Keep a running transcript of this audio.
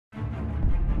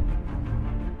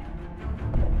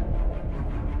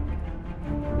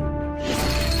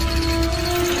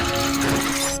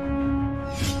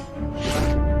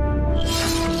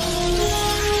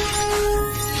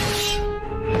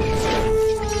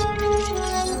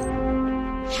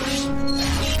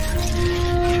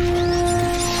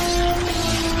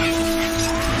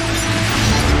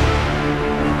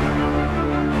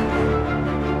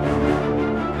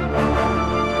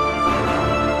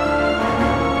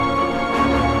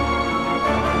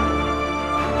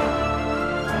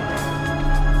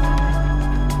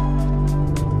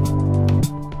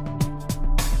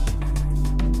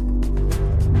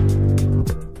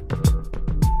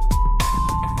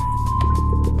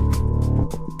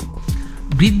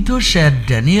বৃদ্ধ sir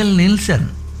Daniel Nelson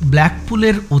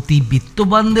ব্ল্যাকপুলের অতি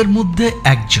বিত্তবানদের মধ্যে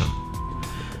একজন।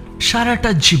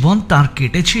 সারাটা জীবন তার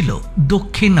কেটেছিল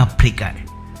দক্ষিণ আফ্রিকায়।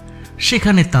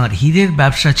 সেখানে তার হীরের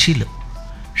ব্যবসা ছিল।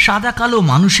 সাদা কালো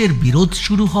মানুষের বিরোধ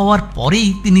শুরু হওয়ার পরেই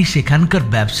তিনি সেখানকার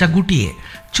ব্যবসা গুটিয়ে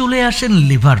চলে আসেন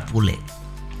লিভারপুলে।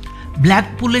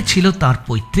 ব্ল্যাকপুলে ছিল তার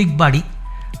পৈতৃক বাড়ি,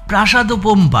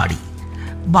 প্রাসাদোপম বাড়ি।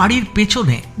 বাড়ির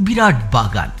পেছনে বিরাট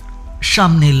বাগান,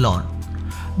 সামনে লন।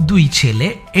 দুই ছেলে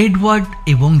এডওয়ার্ড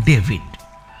এবং ডেভিড।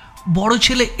 বড়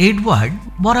ছেলে এডওয়ার্ড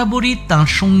বরাবরই তাঁর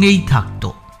সঙ্গেই থাকত,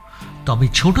 তবে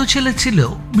ছোট ছেলে ছিল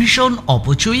ভীষণ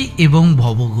অপচয়ী এবং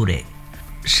ভবঘুরে।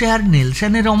 স্যার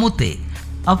নেলসনের অমতে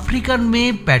আফ্রিকান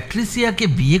মেয়ে প্যাট্রিসিয়াকে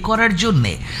বিয়ে করার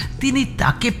জন্যে তিনি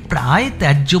তাকে প্রায়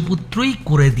ত্যায্যপুত্রই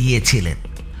করে দিয়েছিলেন,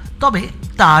 তবে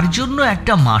তার জন্য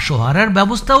একটা মাসোহারার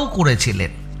ব্যবস্থাও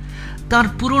করেছিলেন। তার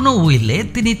পুরনো উইলে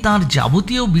তিনি তার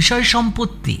যাবতীয় বিষয়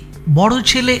সম্পত্তি বড়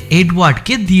ছেলে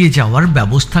এডওয়ার্ডকে দিয়ে যাওয়ার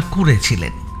ব্যবস্থা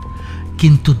করেছিলেন।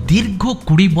 কিন্তু দীর্ঘ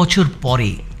 20 বছর পরে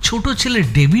ছোট ছেলে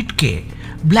ডেভিডকে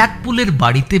ব্ল্যাকপুলের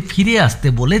বাড়িতে ফিরে আসতে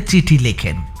বলে চিঠি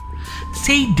লেখেন।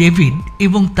 সেই ডেভিড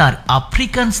এবং তার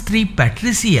আফ্রিকান স্ত্রী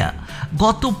প্যাট্রিসিয়া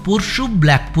গত পরশু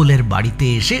ব্ল্যাকপুলের বাড়িতে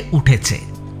এসে উঠেছে।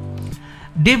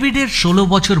 ডেভিডের 16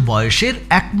 বছর বয়সের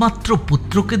একমাত্র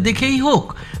পুত্রকে দেখেই হোক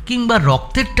কিংবা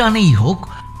রক্তের টানেই হোক,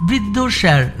 বৃদ্ধ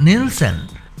স্যার নেলসন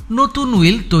নতুন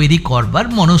উইল তৈরি করবার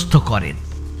মনস্থ করেন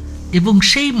এবং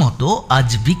সেই মতো আজ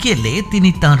বিকেলে তিনি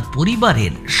তার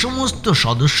পরিবারের সমস্ত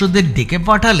সদস্যদের ডেকে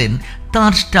পাঠালেন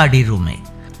তাঁর স্টাডি রুমে,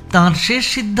 তাঁর শেষ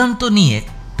সিদ্ধান্ত নিয়ে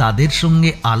তাদের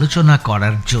সঙ্গে আলোচনা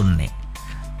করার জন্যে।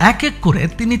 এক এক করে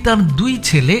তিনি তার 2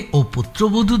 ছেলে ও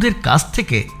পুত্রবধূদের কাছ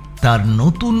থেকে তার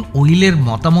নতুন উইলের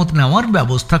মতামত নেওয়ার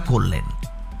ব্যবস্থা করলেন।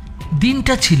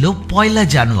 দিনটা ছিল 1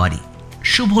 জানুয়ারি,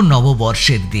 শুভ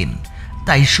নববর্ষের দিন,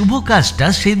 তাই শুভ কাজটা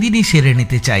সেদিনই সেরে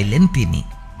নিতে চাইলেন তিনি।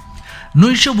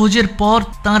 নৈশভোজের পর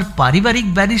তাঁর পারিবারিক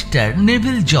ব্যারিস্টার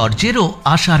নেভিল জর্জেরও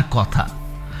আসার কথা।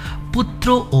 পুত্র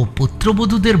ও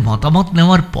পুত্রবধূদের মতামত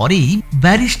নেওয়ার পরেই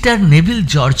ব্যারিস্টার নেভিল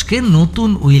জর্জকে নতুন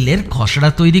উইলের খসড়া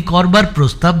তৈরি করবার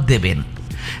প্রস্তাব দেবেন,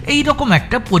 এই রকম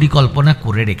একটা পরিকল্পনা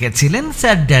করে রেখেছিলেন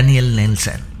স্যার ড্যানিয়েল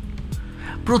নেলসন।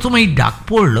 প্রথমেই ডাক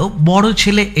পড়ল বড়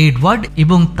ছেলে এডওয়ার্ড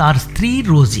এবং তার স্ত্রী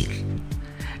রোজির।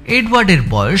 এডওয়ার্ডের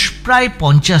বয়স প্রায়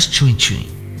 50 ছুঁই ছুঁই।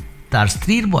 তার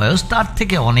স্ত্রীর বয়স তার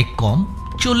থেকে অনেক কম,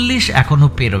 40 এখনো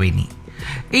পেরোয়নি।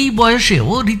 এই বয়সেও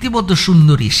রীতিমতো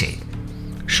সুন্দরী সে,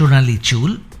 সোনালি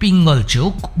চুল, পিঙ্গল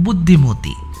চোখ,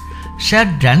 বুদ্ধিমতী। স্যার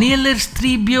ড্যানিয়েলের স্ত্রী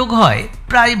বিয়োগ হয়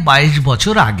প্রায় 22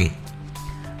 বছর আগে।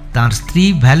 তার স্ত্রী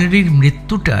ভ্যালেরির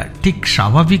মৃত্যুটা ঠিক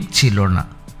স্বাভাবিক ছিল না,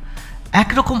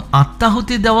 একরকম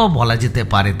আত্মাহুতি দেওয়া বলা যেতে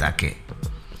পারে তাকে।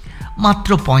 মাত্র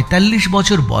 45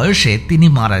 বছর বয়সে তিনি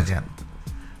মারা যান।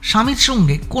 স্বামীর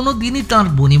সঙ্গে কোনো দিনই তাঁর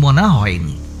বনিবনা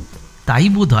হয়নি, তাই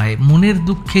বোধহয় মনের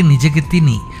দুঃখে নিজেকে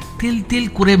তিনি তিল তিল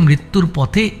করে মৃত্যুর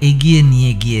পথে এগিয়ে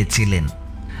নিয়ে গিয়েছিলেন।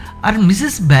 আর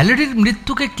মিসেস ভ্যালেরির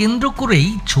মৃত্যুকে কেন্দ্র করেই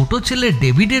ছোট ছেলে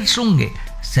ডেভিডের সঙ্গে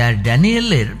স্যার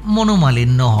ড্যানিয়েলের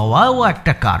মনোমালিন্য হওয়াও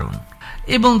একটা কারণ,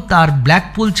 এবং তার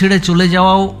ব্ল্যাকপুল ছেড়ে চলে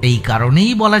যাওয়াও এই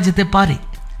কারণেই বলা যেতে পারে।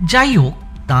 যাই হোক,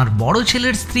 তার বড়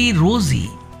ছেলের স্ত্রী রোজি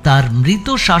তার মৃত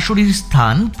শাশুড়ির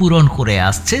স্থান পূরণ করে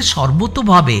আসছে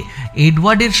সর্বতোভাবে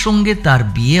এডওয়ার্ডের সঙ্গে তার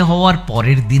বিয়ে হওয়ার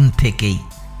পরের দিন থেকেই।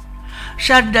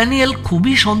 স্যার ড্যানিয়েল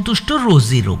খুবই সন্তুষ্ট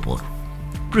রোজির ওপর।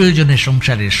 প্রয়োজনে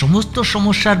সংসারের সমস্ত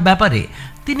সমস্যার ব্যাপারে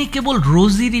তিনি কেবল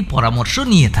রোজিরই পরামর্শ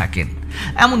নিয়ে থাকেন,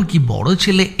 এমনকি বড়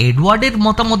ছেলে এডওয়ার্ডের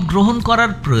মতামত গ্রহণ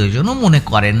করার প্রয়োজনও মনে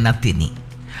করেন না তিনি।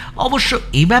 অবশ্য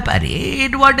এ ব্যাপারে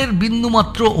এডওয়ার্ডের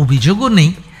বিন্দুমাত্র অভিযোগও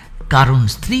নেই, কারণ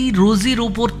স্ত্রী রোজির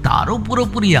ওপর তারও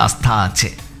পুরোপুরি আস্থা আছে।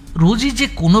 রোজি যে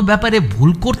কোনো ব্যাপারে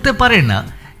ভুল করতে পারে না,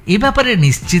 এ ব্যাপারে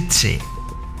নিশ্চিত সে।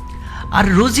 আর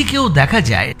রোজিকেও দেখা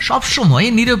যায় সবসময়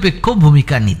নিরপেক্ষ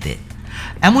ভূমিকা নিতে,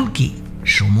 এমনকি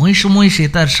সময় সময় সে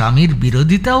তার স্বামীর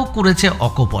বিরোধিতাও করেছে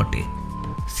অকপটে।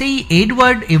 সেই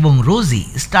এডওয়ার্ড এবং রোজি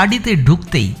স্টাডিতে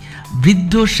ঢুকতেই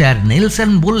বৃদ্ধ স্যার নেলসন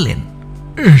বললেন,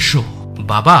 এসো।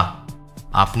 বাবা,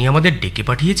 আপনি আমাদের ডেকে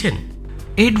পাঠিয়েছেন?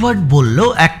 এডওয়ার্ড বলল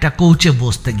একটা কৌচে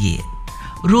বসতে গিয়ে।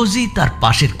 রোজি তার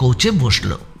পাশের কৌচে বসল।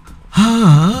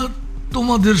 হ্যাঁ,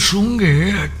 তোমাদের সঙ্গে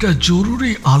একটা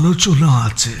জরুরি আলোচনা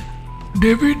আছে।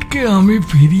 ডেভিডকে আমি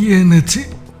ফিরিয়ে এনেছি,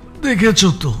 দেখেছ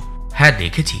তো? হ্যাঁ,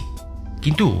 দেখেছি।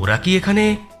 কিন্তু ওরা কি এখানে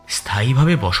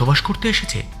স্থায়ীভাবে বসবাস করতে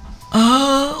এসেছে?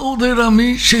 ওদের আমি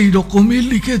সেই রকমই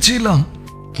লিখেছিলাম।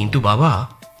 কিন্তু বাবা,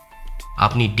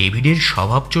 আপনি ডেভিডের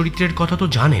স্বভাব চরিত্রের কথা তো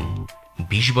জানেন।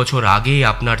 20 বছর আগে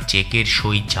আপনার চেকের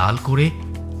সই জাল করে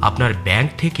আপনার ব্যাংক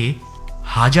থেকে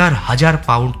হাজার হাজার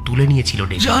পাউন্ড তুলে নিয়েছিল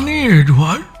ডেভিড। জানি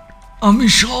এডওয়ার্ড, আমি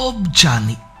সব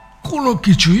জানি, কোনো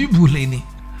কিছুই ভুলিনি।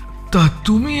 তা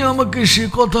তুমি আমাকে সে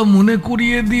কথা মনে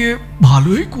করিয়ে দিয়ে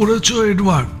ভালোই করেছো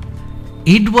এডওয়ার্ড।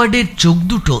 এডওয়ার্ডের চোখ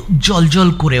দুটো জলজল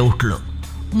করে উঠল।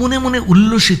 মনে মনে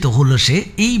উল্লসিত হলো সে,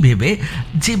 এই ভেবে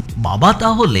যে বাবা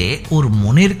তাহলে ওর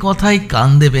মনের কথায় কান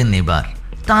দেবেন, এবার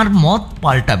তার মত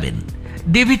পাল্টাবেন,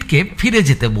 ডেভিডকে ফিরে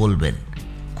যেতে বলবেন।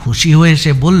 খুশি হয়ে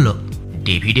সে বলল,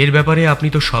 ডেভিডের ব্যাপারে আপনি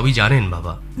তো সবই জানেন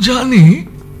বাবা। জানি,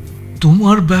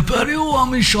 তোমার ব্যাপারেও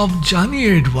আমি সব জানি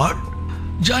এডওয়ার্ড।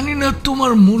 জানি না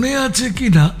তোমার মনে আছে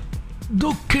কিনা,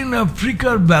 দক্ষিণ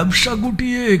আফ্রিকার ব্যবসা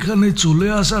গুটিয়ে এখানে চলে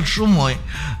আসার সময়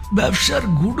ব্যবসার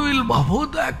গুডউইল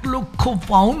বাবদ 1 লক্ষ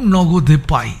পাউন্ড নগদে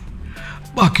পাই,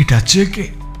 বাকিটা চেকে।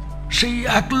 সেই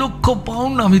 1 লক্ষ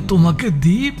পাউন্ড আমি তোমাকে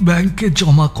দিই ব্যাংকে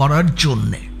জমা করার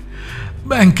জন্যে।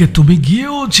 ব্যাংকে তুমি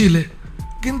গিয়েও ছিলে,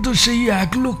 কিন্তু সেই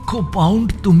 1 লক্ষ পাউন্ড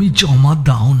তুমি জমা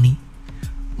দাওনি।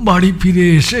 বাড়ি ফিরে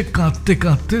এসে কাঁদতে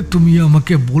কাঁদতে তুমি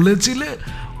আমাকে বলেছিলে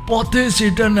পথে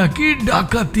সেটা নাকি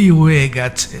ডাকাতি হয়ে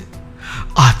গেছে।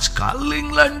 আজকাল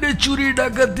ইংল্যান্ডে চুরি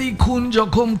ডাকাতি খুন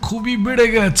জখম খুবই বেড়ে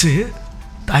গেছে,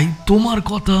 তাই তোমার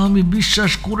কথা আমি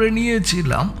বিশ্বাস করে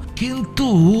নিয়েছিলাম। কিন্তু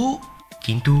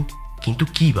কিন্তু কিন্তু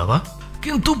কি বাবা?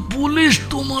 কিন্তু পুলিশ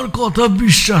তোমার কথা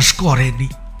বিশ্বাস করেনি।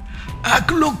 $1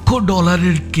 লক্ষ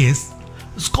কেস,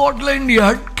 স্কটল্যান্ড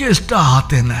ইয়ার্ড কেসটা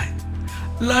হাতে নেয়।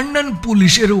 লন্ডন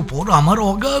পুলিশের উপর আমার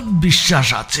অগাধ বিশ্বাস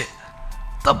আছে।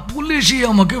 তা পুলিশই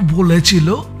আমাকে বলেছিল,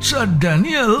 স্যার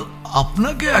ড্যানিয়েল,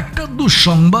 আপনাকে একটা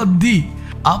দুঃসংবাদ দিই,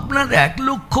 আপনার 1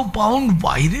 লক্ষ পাউন্ড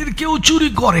বাইরের কেউ চুরি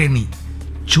করেনি,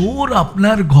 চোর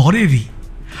আপনার ঘরেরই।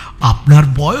 আপনার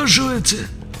বয়স হয়েছে,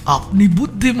 আপনি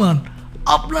বুদ্ধিমান,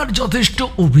 আপনার যথেষ্ট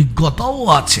অভিজ্ঞতাও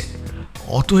আছে,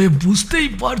 অতএব বুঝতেই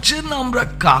পারছেন আমরা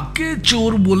কাকে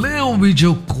চোর বলে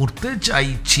অভিযোগ করতে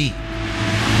চাইছি।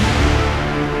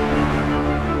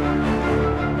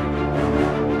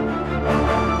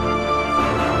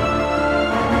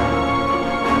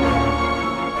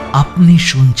 আপনি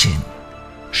শুনছেন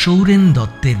সৌরেন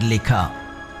দত্তের লেখা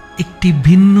একটি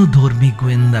ভিন্ন ধর্মী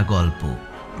গোয়েন্দা গল্প,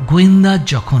 গোয়েন্দা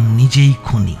যখন নিজেই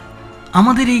খুনি।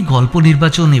 আমাদের এই গল্প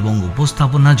নির্বাচন এবং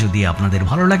উপস্থাপনা যদি আপনাদের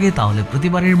ভালো লাগে, তাহলে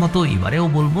প্রতিবারের মতো এবারেও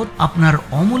বলবো, আপনার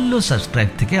অমূল্য সাবস্ক্রাইব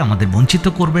থেকে আমাদের বঞ্চিত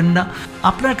করবেন না।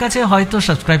 আপনার কাছে হয়তো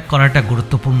সাবস্ক্রাইব করাটা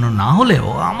গুরুত্বপূর্ণ না হলেও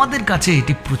আমাদের কাছে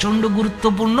এটি প্রচণ্ড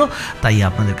গুরুত্বপূর্ণ, তাই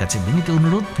আপনাদের কাছে বিনীত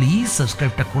অনুরোধ, প্লিজ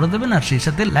সাবস্ক্রাইবটা করে দেবেন, আর সেই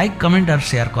সাথে লাইক, কমেন্ট আর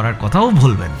শেয়ার করার কথাও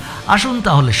ভুলবেন। আসুন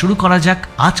তাহলে শুরু করা যাক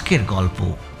আজকের গল্প,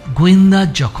 গোয়েন্দা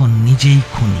যখন নিজেই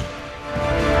খুনি।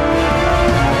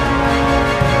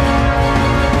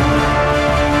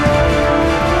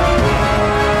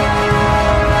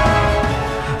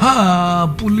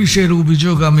 পুলিশের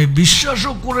অভিযোগ আমি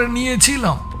বিশ্বাসও করে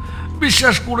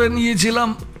নিয়েছিলাম।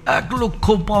 1 লক্ষ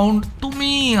পাউন্ড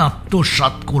তুমি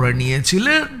আত্মসাৎ করে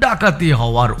নিয়েছিলে ডাকাতি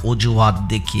হওয়ার অজুহাত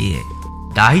দেখিয়ে।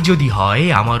 তাই যদি হয়,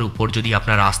 আমার উপর যদি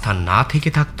আপনার আস্থা না থেকে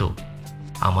থাকতো,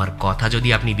 আমার কথা যদি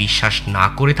আপনি বিশ্বাস না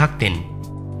করে থাকতেন,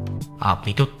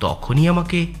 আপনি তো তখনই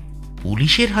আমাকে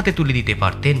পুলিশের হাতে তুলে দিতে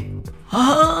পারতেন।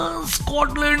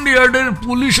 স্কটল্যান্ড ইয়ার্ডের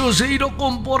পুলিশও সেই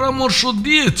রকম পরামর্শ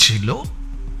দিয়েছিল,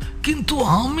 কিন্তু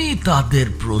আমি তাদের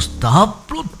প্রস্তাব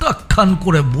প্রত্যাখ্যান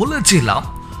করে বলেছিলাম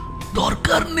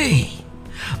দরকার নেই,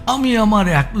 আমি আমার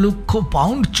 1 লক্ষ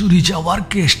পাউন্ড চুরি যাওয়ার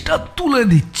কেসটা তুলে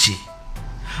দিচ্ছি।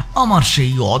 আমার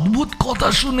সেই অদ্ভুত কথা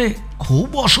শুনে খুব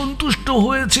অসন্তুষ্ট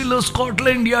হয়েছিল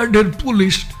স্কটল্যান্ড ইয়ার্ডের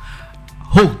পুলিশ।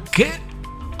 ওকে,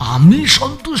 আমি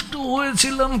সন্তুষ্ট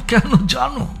হয়েছিলাম কেন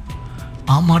জানো?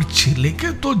 আমার ছেলেকে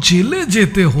তো জেলে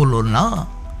যেতে হলো না।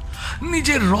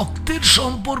 নিজের রক্তের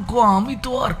সম্পর্ক আমি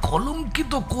তো আর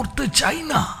কলঙ্কিত করতে চাই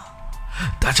না।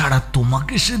 তাছাড়া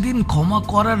তোমাকে সেদিন ক্ষমা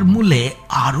করার মূলে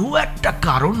আরও একটা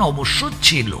কারণ অবশ্য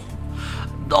ছিল।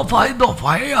 দফায়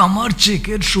দফায় আমার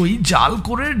চেকের সই জাল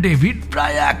করে ডেভিড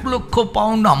প্রায় 1 লক্ষ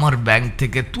পাউন্ড আমার ব্যাংক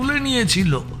থেকে তুলে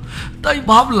নিয়েছিল। তাই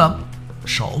ভাবলাম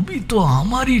সবই তো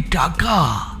আমারই টাকা,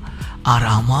 আর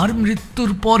আমার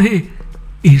মৃত্যুর পরে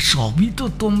এসবই তো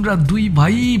তোমরা 2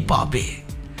 ভাইই পাবে।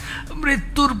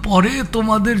 মৃত্যুর পরে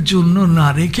তোমাদের জন্য না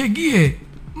রেখে গিয়ে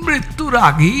মৃত্যুর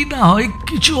আগেই না হয়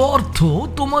কিছু অর্থ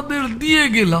তোমাদের দিয়ে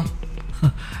গেলাম।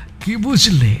 কি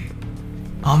বুঝলে?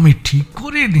 আমি ঠিক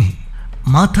করিনি?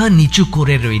 মাথা নিচু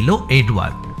করে রইল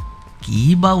এডওয়ার্ড। কি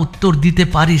বা উত্তর দিতে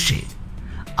পারে সে?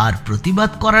 আর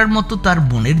প্রতিবাদ করার মতো তার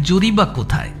বোনের জোরই বা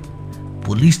কোথায়?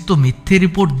 পুলিশ তো মিথ্যে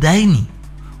রিপোর্ট দেয়নি।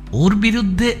 ওর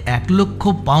বিরুদ্ধে 1 লক্ষ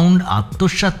পাউন্ড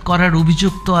আত্মসাৎ করার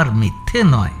অভিযোগ তো আর মিথ্যে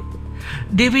নয়।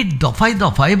 ডেভিড দফায়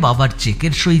দফায় বাবার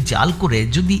চেকের সই জাল করে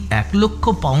যদি 1 লক্ষ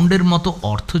পাউন্ডের মতো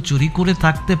অর্থ চুরি করে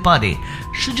থাকতে পারে,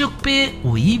 সুযোগ পেয়ে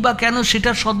ওই বা কেন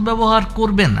সেটা সদ্ব্যবহার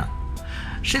করবে না?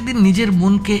 সেদিন নিজের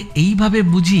মনকে এইভাবে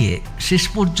বুঝিয়ে শেষ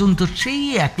পর্যন্ত সেই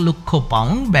 1 লক্ষ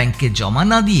পাউন্ড ব্যাংকে জমা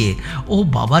না দিয়ে ও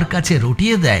বাবার কাছে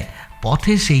রটিয়ে দেয়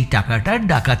পথে সেই টাকাটা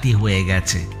ডাকাতি হয়ে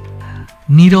গেছে।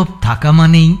 নীরব থাকা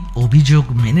মানেই অভিযোগ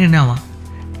মেনে নেওয়া।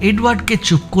 এডওয়ার্ডকে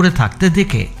চুপ করে থাকতে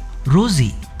দেখে রোজি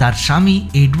তার স্বামী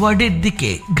এডওয়ার্ডের দিকে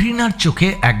ঘৃণার চোখে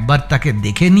একবার তাকে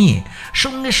দেখে নিয়ে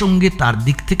সঙ্গে সঙ্গে তার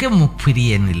দিক থেকে মুখ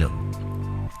ফিরিয়ে নিল।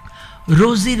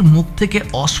 রোজির মুখ থেকে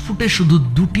অস্ফুটে শুধু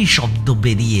দুটি শব্দ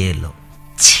বেরিয়ে এলো,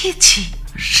 ছি ছি।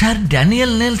 স্যার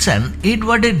ড্যানিয়েল নেলসন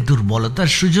এডওয়ার্ডের দুর্বলতার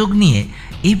সুযোগ নিয়ে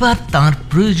এবার তার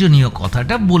প্রয়োজনীয়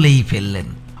কথাটা বলেই ফেললেন।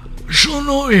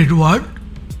 শোনো এডওয়ার্ড,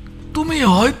 তুমি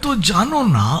হয়তো জানো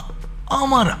না,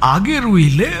 আমার আগের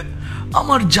উইলে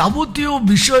আমার যাবতীয়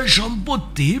বিষয়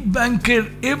সম্পত্তি, ব্যাংকের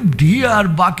এফডি আর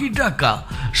বাকি টাকা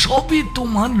সবই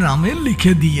তোমার নামে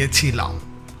লিখে দিয়েছিলাম।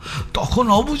 তখন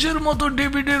অবুঝের মতো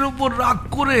ডেভিডের উপর রাগ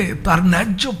করে তার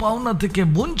ন্যায্য পাওনা থেকে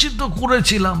বঞ্চিত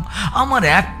করেছিলাম, আমার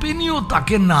এক পেনিও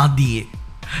তাকে না দিয়ে।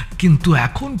 কিন্তু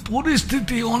এখন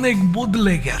পরিস্থিতি অনেক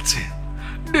বদলে গেছে।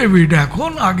 ডেভিড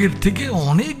এখন আগের থেকে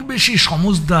অনেক বেশি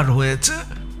সমজদার হয়েছে,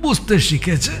 বুঝতে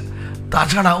শিখেছে।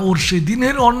 তাছাড়া ওর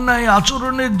সেদিনের অন্যায়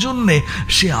আচরণের জন্যে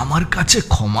সে আমার কাছে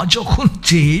ক্ষমা যখন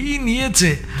চেয়েই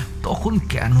নিয়েছে, তখন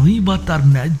কেনই বা তার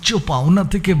ন্যায্য পাওনা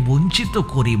থেকে বঞ্চিত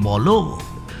করি বলো?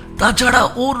 তাছাড়া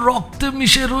ওর রক্তে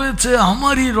মিশে রয়েছে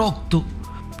আমারই রক্ত।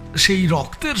 সেই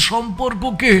রক্তের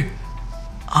সম্পর্ককে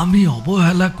আমি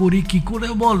অবহেলা করি কি করে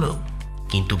বলো?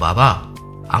 কিন্তু বাবা,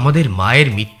 আমাদের মায়ের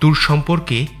মৃত্যুর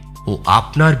সম্পর্কে ও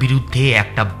আপনার বিরুদ্ধে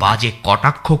একটা বাজে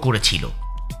কটাক্ষ করেছিল,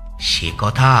 সে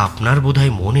কথা আপনার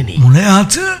বোধহয় মনে নেই। মনে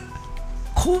আছে,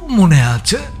 খুব মনে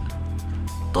আছে।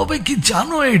 তবে কি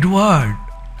জানো এডওয়ার্ড,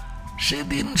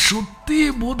 সেদিন সত্যি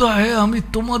বোধহয় আমি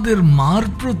তোমাদের মার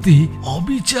প্রতি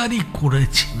অবিচারই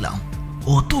করেছিলাম।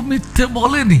 ও তো মিথ্যে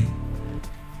বলেনি।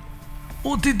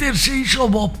 অতীতের সেই সব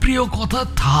অপ্রিয় কথা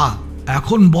থাক,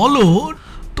 এখন বলো,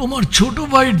 তোমার ছোট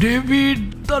ভাই ডেভিড,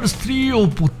 তার স্ত্রী ও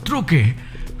পুত্রকে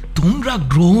তোমরা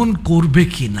গ্রহণ করবে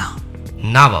কিনা?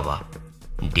 না বাবা,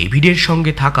 ডেভিডের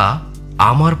সঙ্গে থাকা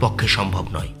আমার পক্ষে সম্ভব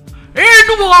নয়।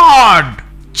 এডওয়ার্ড,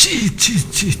 ছি ছি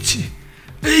ছি ছি,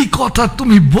 এই কথা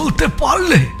তুমি বলতে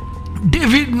পারলে?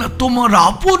 ডেভিড না তোমার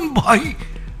আপন ভাই,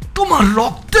 তোমার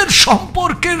রক্তের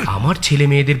সম্পর্কের। আমার ছেলে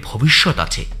মেয়েদের ভবিষ্যৎ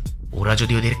আছে, ওরা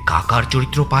যদি ওদের কাকার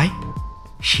চরিত্র পায়,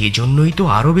 সেজন্যই তো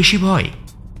আরো বেশি ভয়।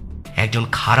 একজন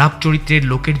খারাপ চরিত্রের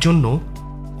লোকের জন্য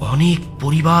অনেক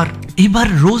পরিবার। এবার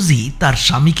রোজি তার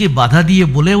স্বামীকে বাধা দিয়ে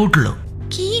বলে উঠল,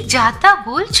 কি যাতা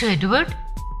বলছো এডওয়ার্ড?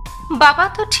 বাবা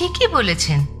তো ঠিকই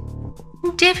বলেছেন।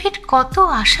 ডেভিড কত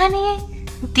আশা নিয়ে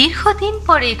দীর্ঘদিন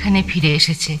পরে এখানে ফিরে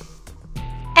এসেছে।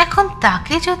 এখন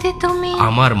তাকে যদি তুমি...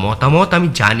 আমার মতামত আমি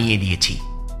জানিয়ে দিয়েছি,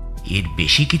 এর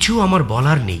বেশি কিছু আমার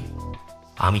বলার নেই।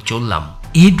 আমি চললাম।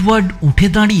 এডওয়ার্ড উঠে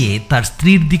দাঁড়িয়ে তার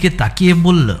স্ত্রীর দিকে তাকিয়ে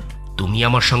বলল, তুমি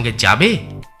আমার সঙ্গে যাবে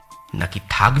নাকি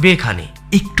থাকবে এখানে?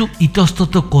 একটু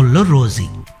ইতস্তত করল রোজি।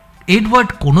 এডওয়ার্ড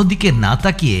কোনো দিকে না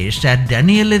তাকিয়ে স্যার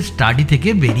ড্যানিয়েলের স্টাডি থেকে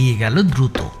বেরিয়ে গেল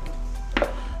দ্রুত।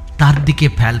 তার দিকে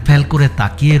ফ্যাল ফ্যাল করে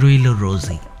তাকিয়ে রইল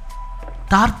রোজি।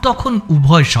 তার তখন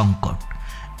উভয় সংকট,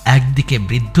 একদিকে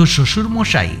বৃদ্ধ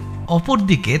শ্বশুরমশাই,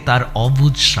 অপরদিকে তার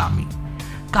অবুঝ স্বামী।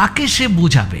 কাকে সে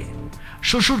বোঝাবে?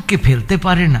 শ্বশুরকে ফেলতে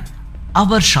পারে না,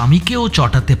 আবার স্বামীকেও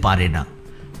চটাতে পারে না।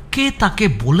 কে তাকে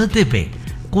বলে দেবে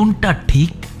কোনটা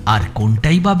ঠিক আর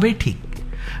কোনটাই বা বেঠিক?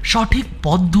 সঠিক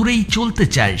পথ ধরেই চলতে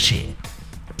চায় সে,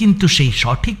 কিন্তু সেই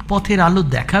সঠিক পথের আলো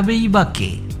দেখাবেই বা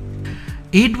কে?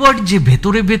 এডওয়ার্ড যে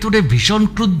ভেতরে ভেতরে ভীষণ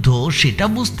ক্রুদ্ধ, সেটা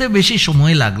বুঝতে বেশি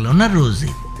সময় লাগলো না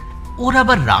রোজি। ওর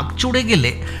আবার রাগ চড়ে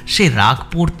গেলে সে রাগ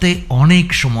পড়তে অনেক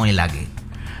সময় লাগে।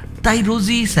 তাই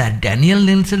রোজি স্যার ড্যানিয়েল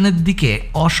নেলসনের দিকে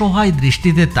অসহায়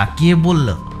দৃষ্টিতে তাকিয়ে বলল,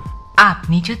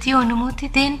 আপনি যদি অনুমতি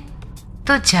দেন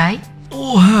তো যাই। ও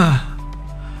হ্যাঁ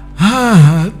হ্যাঁ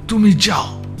হ্যাঁ, তুমি যাও।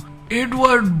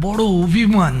 এডওয়ার্ড বড়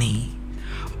অভিমানী,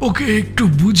 ওকে একটু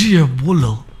বুঝিয়ে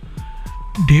বলো।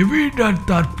 ডেভিড আর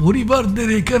তার পরিবারদের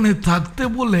এখানে থাকতে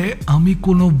বলে আমি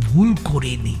কোনো ভুল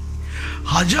করিনি।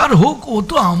 হাজার হোক, ও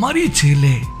তো আমারই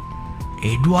ছেলে।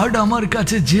 এডওয়ার্ড আমার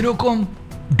কাছে যেরকম,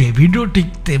 ডেভিডও ঠিক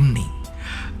তেমনি।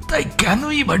 তাই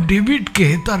কেনই বা ডেভিডকে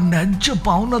তার ন্যায্য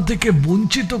পাওনা থেকে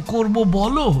বঞ্চিত করব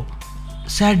বলো?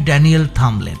 Sir Daniel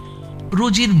থামলেন।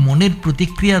 রোজির মনের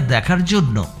প্রতিক্রিয়া দেখার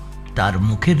জন্য তার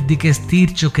মুখের দিকে স্থির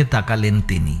চোখে তাকালেন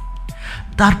তিনি।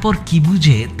 তারপর কি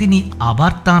বুঝে তিনি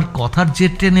আবার তার কথার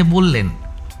জের টেনে বললেন,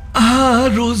 হ্যাঁ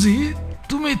রোজি,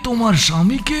 তুমি তোমার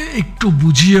স্বামীকে একটু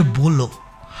বুঝিয়ে বলো।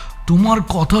 তোমার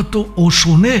কথা তো ও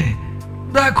শোনে,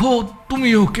 দেখো তুমি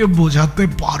ওকে বোঝাতে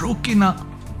পারো কিনা।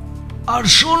 আর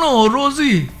শোনো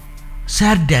রোজি।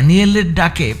 স্যার ড্যানিয়েলের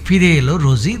ডাকে ফিরে এলো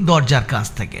রোজি দরজার কাছ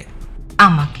থেকে।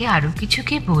 আমাকে আরো কিছু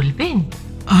কি বলবেন?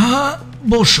 হ্যাঁ,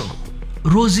 বসো।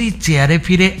 রোজি চেয়ারে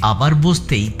ফিরে আবার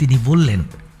বসতেই তিনি বললেন,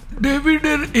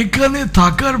 ডেভিডের এখানে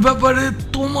থাকার ব্যাপারে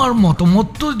তোমার মতামত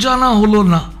তো জানা হলো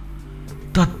না,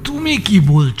 তা তুমি কি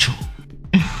বলছো?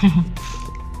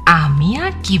 আমি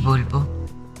আর কি বলবো,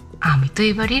 আমি তো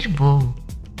এবারের বউ।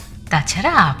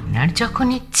 তাছাড়া আপনার যখন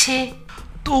ইচ্ছে।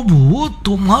 তবু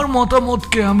তোমার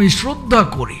মতামতকে আমি শ্রদ্ধা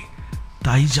করি,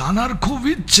 তাই জানার খুব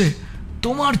ইচ্ছে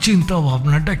তোমার চিন্তা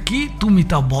ভাবনাটা কি, তুমি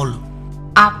তা বল।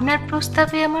 আপনার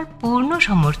প্রস্তাবে আমার পূর্ণ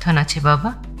সমর্থন আছে বাবা।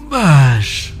 ব্যাস,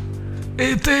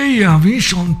 এতেই আমি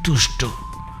সন্তুষ্ট।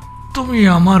 তুমি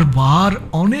আমার ভার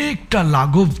অনেকটা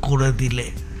লাঘব করে দিলে।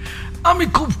 আমি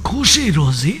খুব খুশি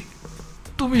রোজি,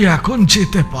 তুমি এখন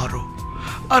যেতে পারো।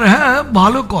 আর হ্যাঁ,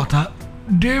 ভালো কথা,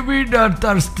 ডেভিড আর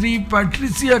তার স্ত্রী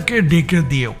প্যাট্রিসিয়াকে ডেকে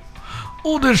দিও,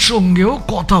 ওদের সঙ্গেও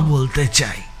কথা বলতে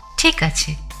চাই। ঠিক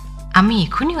আছে, আমি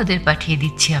এখনই ওদের পাঠিয়ে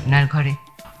দিচ্ছি আপনার ঘরে।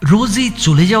 রোজি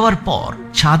চলে যাওয়ার পর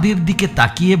ছাদের দিকে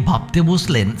তাকিয়ে ভাবতে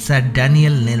বসলেন স্যার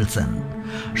ড্যানিয়েল নেলসন।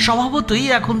 স্বভাবতই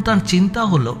এখন তার চিন্তা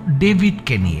হলো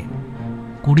ডেভিডকে নিয়ে।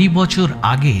 20 বছর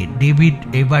আগে ডেভিড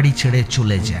এ বাড়ি ছেড়ে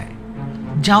চলে যায়।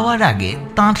 যাওয়ার আগে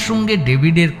তার সঙ্গে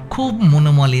ডেভিডের খুব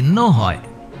মনোমালিন্য হয়।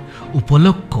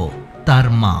 উপলক্ষ তার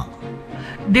মা।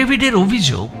 ডেভিডের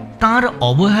অভিযোগ, তার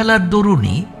অবহেলার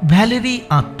দরুনই ভ্যালেরি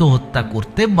আত্মহত্যা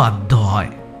করতে বাধ্য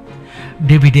হয়।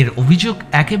 ডেভিডের অভিযোগ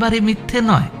একেবারে মিথ্যে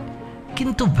নয়,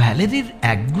 কিন্তু ভ্যালেরির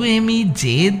একগুঁয়েমি,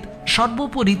 জেদ,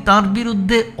 সর্বোপরি তার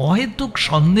বিরুদ্ধে অহেতুক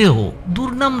সন্দেহ,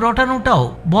 দুর্নাম রটানোটাও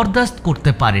বরদাস্ত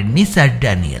করতে পারেননি স্যার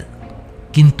ড্যানিয়েল।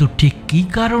 কিন্তু ঠিক কী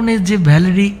কারণে যে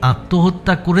ভ্যালেরি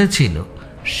আত্মহত্যা করেছিল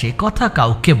সে কথা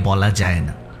কাউকে বলা যায়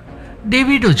না,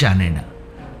 ডেভিডও জানে না।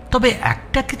 তবে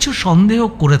একটা কিছু সন্দেহ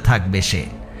করে থাকবে সে,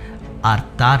 আর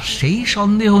তার সেই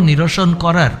সন্দেহ নিরসন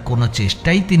করার কোনো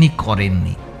চেষ্টাই তিনি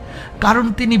করেননি, কারণ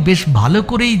তিনি বেশ ভালো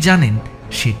করেই জানেন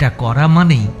সেটা করা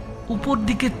মানেই উপর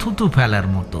দিকে থুতু ফেলার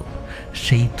মতো।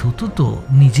 সেই থুতু তো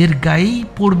নিজের গায়েই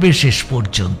পড়বে শেষ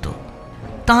পর্যন্ত।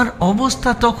 তার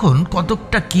অবস্থা তখন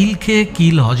কতকটা কিল খেয়ে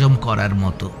কিল হজম করার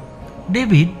মতো।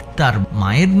 ডেভিড তার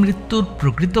মায়ের মৃত্যুর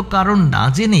প্রকৃত কারণ না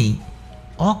জেনেই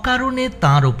অকারণে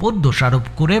তার ওপর দোষারোপ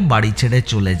করে বাড়ি ছেড়ে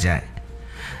চলে যায়।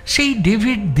 সেই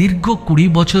ডেভিড দীর্ঘ 20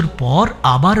 বছর পর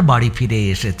আবার বাড়ি ফিরে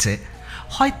এসেছে,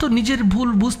 হয়তো নিজের ভুল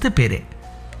বুঝতে পেরে,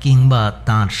 কিংবা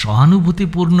তার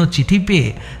সহানুভূতিপূর্ণ চিঠি পেয়ে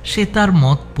সে তার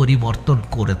মত পরিবর্তন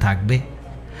করে থাকবে।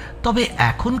 তবে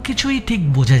এখন কিছুই ঠিক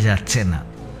বোঝা যাচ্ছে না,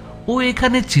 ও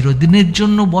এখানে চিরদিনের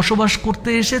জন্য বসবাস করতে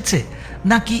এসেছে,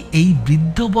 নাকি এই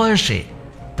বৃদ্ধ বয়সে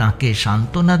তাকে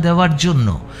সান্ত্বনা দেওয়ার জন্য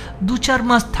 2-4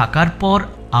 মাস থাকার পর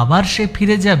আবার সে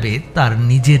ফিরে যাবে তার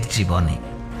নিজের জীবনে।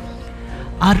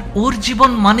 আর ওর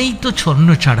জীবন মানেই তো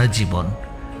ছন্নছাড়া জীবন।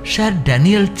 স্যার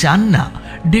ড্যানিয়েল চান না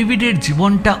ডেভিডের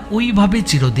জীবনটা ওইভাবে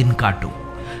চিরদিন কাটুক।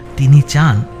 তিনি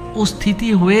চান ও স্থিতি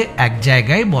হয়ে এক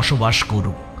জায়গায় বসবাস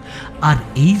করুক। আর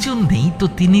এই জন্যেই তো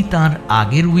তিনি তার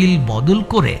আগের উইল বদল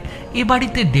করে এ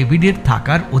বাড়িতে ডেভিডের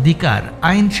থাকার অধিকার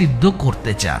আইন সিদ্ধ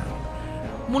করতে চান।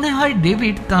 মনে হয়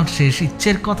ডেভিড তার শেষ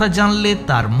ইচ্ছের কথা জানলে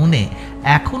তার মনে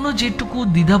এখনো যেটুকু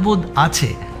দ্বিধাবোধ আছে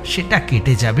সেটা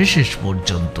কেটে যাবে শেষ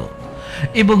পর্যন্ত,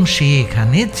 এবং সে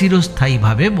এখানে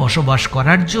চিরস্থায়ীভাবে বসবাস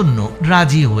করার জন্য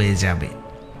রাজি হয়ে যাবে।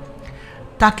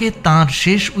 তাকে তার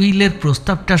শেষ উইলের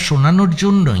প্রস্তাবটা শোনানোর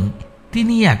জন্যই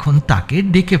তিনি এখন তাকে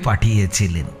ডেকে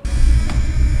পাঠিয়েছিলেন।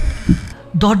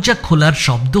 দরজা খোলার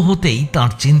শব্দ হতেই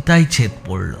তার চিন্তায় ছেদ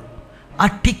পড়ল,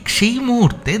 আর ঠিক সেই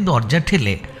মুহূর্তে দরজা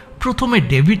ঠেলে প্রথমে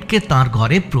ডেভিডকে তার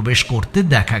ঘরে প্রবেশ করতে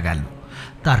দেখা গেল।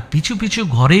 তার পিছু পিছু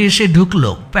ঘরে এসে ঢুকল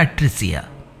প্যাট্রিসিয়া।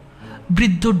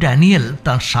 বৃদ্ধ ড্যানিয়েল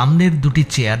তার সামনের 2টি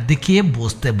চেয়ার দেখিয়ে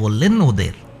বসতে বললেন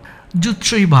ওদের।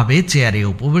 জুৎসইভাবে চেয়ারে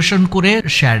উপবেশন করে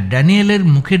স্যার ড্যানিয়েলের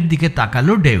মুখের দিকে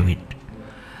তাকালো ডেভিড।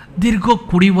 দীর্ঘ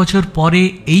 20 বছর পরে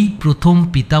এই প্রথম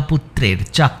পিতা পুত্রের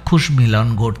চাক্ষুষ মিলন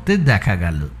ঘটতে দেখা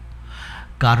গেল।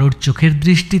 কারোর চোখের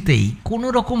দৃষ্টিতেই কোনো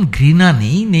রকম ঘৃণা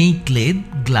নেই, নেই ক্লেদ,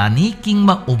 গ্লানি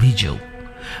কিংবা অভিযোগ।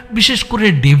 বিশেষ করে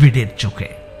ডেভিডের চোখে,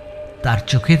 তার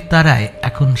চোখের তারায়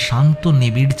এখন শান্ত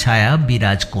নিবিড় ছায়া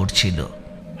বিরাজ করছিল।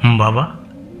 বাবা,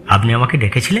 আপনি আমাকে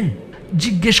ডেকেছিলেন?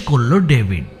 জিজ্ঞেস করল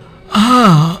ডেভিড।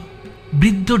 হ্যাঁ।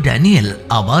 বৃদ্ধ ড্যানিয়েল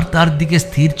আবার তার দিকে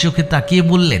স্থির চোখে তাকিয়ে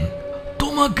বললেন,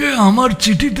 তোমাকে আমার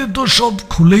চিঠিতে তো সব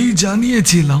খুলেই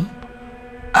জানিয়েছিলাম,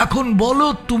 এখন বলো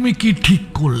তুমি কি ঠিক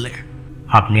করলে?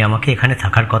 আপনি আমাকে এখানে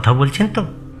থাকার কথা বলছেন তো?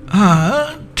 হ্যাঁ,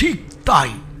 ঠিক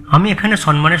তাই। আমি এখানে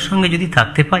সম্মানের সঙ্গে যদি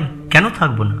থাকতে পাই, কেন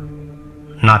থাকবো না?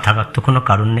 না থাকার তো কোনো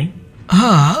কারণ নেই।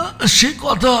 হ্যাঁ, সে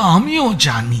কথা আমিও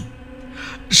জানি।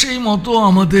 সেই মতো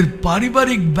আমাদের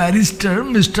পারিবারিক ব্যারিস্টার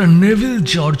মিস্টার নেভিল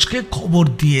জর্জকে খবর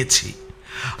দিয়েছি।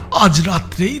 আজ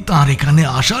রাত্রেই তার এখানে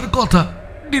আসার কথা,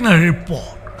 ডিনারের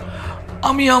পর।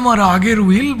 আমি আমার আগের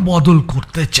উইল বদল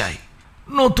করতে চাই।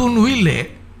 নতুন উইলে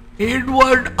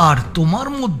এডওয়ার্ড আর তোমার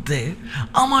মধ্যে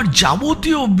আমার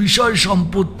যাবতীয় বিষয়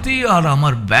সম্পত্তি আর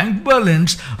আমার ব্যাংক ব্যালেন্স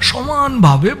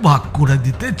সমানভাবে ভাগ করে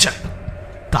দিতে চাই।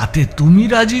 তাতে তুমি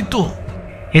রাজি তো?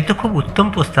 এ তো খুব উত্তম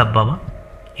প্রস্তাব বাবা।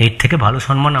 এর থেকে ভালো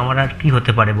সম্মান আমার আর কি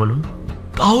হতে পারে বলুন?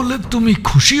 তাহলে তুমি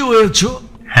খুশি হয়েছো?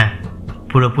 হ্যাঁ,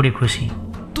 পুরোপুরি খুশি।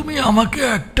 তুমি আমাকে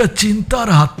একটা চিন্তার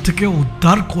হাত থেকে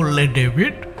উদ্ধার করলে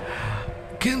ডেভিড।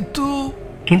 কিন্তু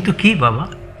কিন্তু কি বাবা?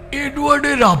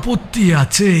 এডওয়ার্ডের আপত্তি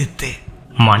আছে এতে।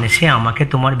 মানে সে আমাকে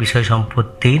তোমার বিষয়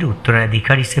সম্পত্তির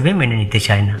উত্তরাধিকার হিসেবে মেনে নিতে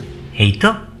চায় না, এই তো?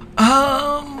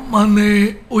 মানে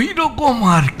ওই রকম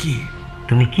আর কি।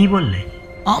 তুমি কি বললে?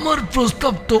 আমার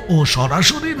প্রস্তাব তো ও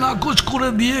সরাসরি নাকচ করে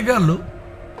দিয়ে গেল।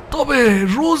 তবে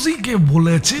রোজিকে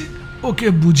বলেছি ওকে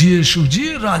বুঝিয়ে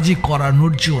সুঝিয়ে রাজি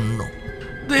করানোর জন্য।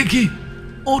 দেখি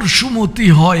ওর সুমতি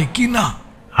হয় কি না।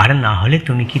 আর না হলে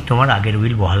তুমি কি তোমার আগের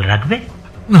উইল বহাল রাখবে?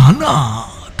 না না,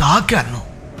 তা কেন?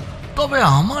 তবে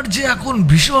আমার যে এখন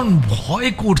ভীষণ ভয়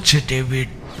করছে ডেভিড।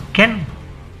 কেন?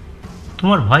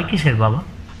 তোমার ভয় কিসের বাবা?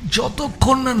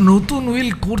 যতক্ষণ না নতুন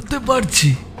উইল করতে পারছি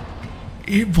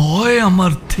এই ভয়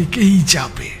আমার থেকেই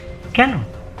যাবে। কেন?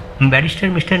 ব্যারিস্টার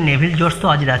মিস্টার নেভিল জর্জ তো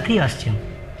আজ রাতেই আসছেন।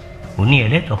 উনি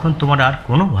এলে তখন তোমার আর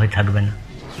কোনো ভয় থাকবে না,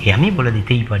 এ আমি বলে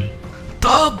দিতেই পারি।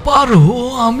 তা পারো,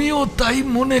 আমিও তাই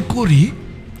মনে করি।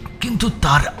 কিন্তু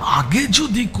তার আগে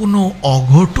যদি কোনো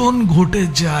অঘটন ঘটে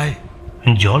যায়?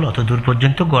 জল অত দূর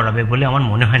পর্যন্ত গড়াবে বলে আমার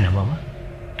মনে হয় না বাবা।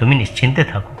 তুমি নিশ্চিন্তে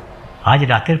থাকো। আজ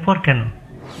রাতের পর কেন,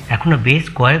 এখনো বেশ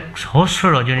কয়েক সহস্র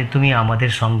রজনী তুমি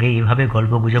আমাদের সঙ্গে এইভাবে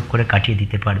গল্প গুজব করে কাটিয়ে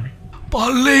দিতে পারবে।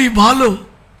 পারলেই ভালো,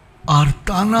 আর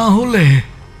তা না হলে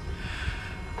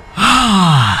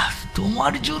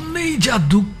তোমার জন্যই যা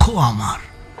দুঃখ আমার।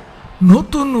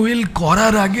 নতুন উইল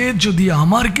করার আগে যদি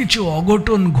আমার কিছু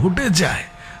অঘটন ঘটে যায়,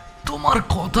 তোমার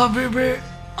কথা ভেবে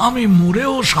আমি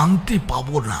মরেও শান্তি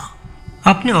পাবো না।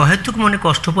 আপনি অহেতুক মনে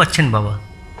কষ্ট পাচ্ছেন বাবা।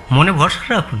 মনে ভরসা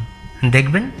রাখুন,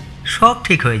 দেখবেন সব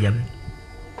ঠিক হয়ে যাবে।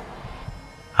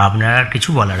 আপনার আর কিছু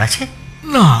বলার আছে?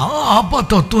 না,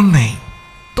 আপাতত নেই।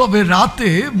 তবে রাতে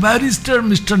ব্যারিস্টার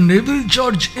মিস্টার নেভিল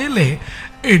জর্জ এলে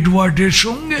এডওয়ার্ডের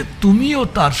সঙ্গে তুমিও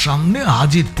তার সামনে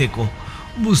হাজির থেকো,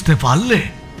 বুঝতে পারলে?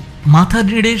 মাথা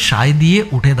নেড়ে সায় দিয়ে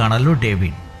উঠে দাঁড়ালো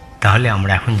ডেভিড। তাহলে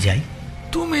আমরা এখন যাই।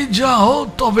 তুমি যাও,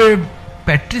 তবে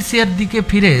প্যাট্রিসিয়ার দিকে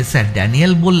ফিরে স্যার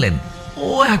ড্যানিয়েল বললেন, ও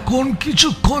এখন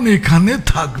কিছুক্ষণ এখানে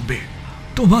থাকবে।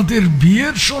 তোমাদের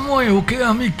বিয়ের সময় ওকে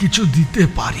আমি কিছু দিতে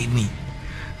পারিনি।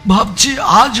 ভাবছি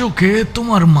আজ ওকে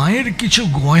তোমার মায়ের কিছু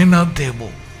গয়না দেব।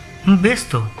 বেশ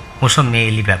তো, ওসব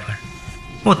মেয়েলি ব্যাপার।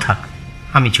 ও থাক,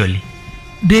 আমি চলি।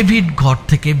 ডেভিড ঘর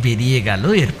থেকে বেরিয়ে গেল।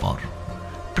 এরপর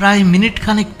প্রায় মিনিট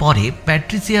খানেক পরে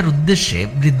প্যাট্রিসিয়ার উদ্দেশ্যে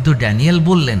বৃদ্ধ ড্যানিয়েল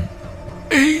বললেন,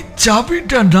 এই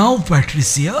চাবিটা নাও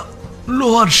প্যাট্রিসিয়া।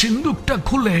 লোহার সিন্দুকটা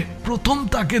খুলে প্রথম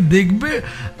তাকে দেখবে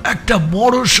একটা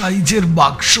বড় সাইজের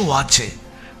বাক্স আছে,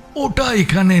 ওটা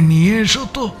এখানে নিয়ে এসো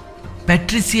তো।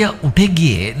 প্যাট্রিসিয়া উঠে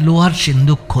গিয়ে লোহার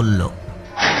সিন্দুক খুলল।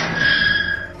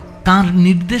 তার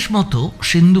নির্দেশ মতো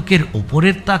সিন্দুকের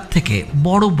ওপরের তাক থেকে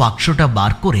বড় বাক্সটা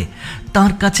বার করে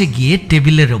তার কাছে গিয়ে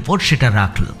টেবিলের ওপর সেটা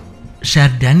রাখল।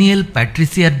 স্যার ড্যানিয়েল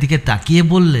প্যাট্রিসিয়ার দিকে তাকিয়ে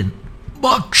বললেন,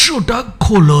 বাক্সটা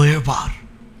খোলো এবার।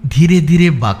 ধীরে ধীরে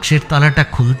বাক্সের তালাটা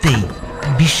খুলতেই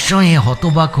বিস্ময়ে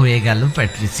হতবাক হয়ে গেল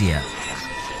প্যাট্রিসিয়া।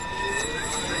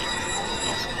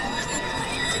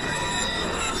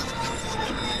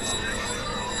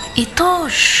 এ তো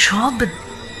সব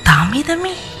দামি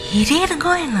দামি হীরের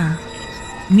গয়না।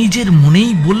 নিজের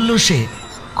মনেই বলল সে,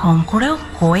 কম করেও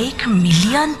কয়েক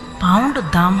মিলিয়ন পাউন্ড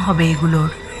দাম হবে এগুলোর।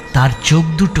 তার চোখ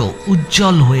দুটো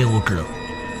উজ্জ্বল হয়ে উঠল।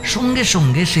 সঙ্গে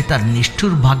সঙ্গে সে তার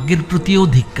নিষ্ঠুর ভাগ্যের প্রতিও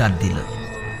ধিক্কার দিল।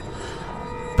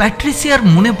 প্যাট্রিসিয়ার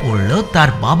মনে পড়ল তার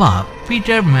বাবা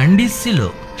পিটার ম্যান্ডিস ছিল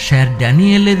স্যার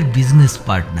ড্যানিয়েলের বিজনেস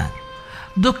পার্টনার।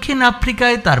 দক্ষিণ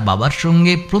আফ্রিকায় তার বাবার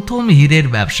সঙ্গে প্রথম হীরের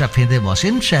ব্যবসা ফেঁদে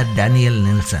বসেন স্যার ড্যানিয়েল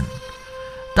নেলসন।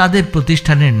 তাদের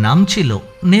প্রতিষ্ঠানের নাম ছিল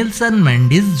নেলসন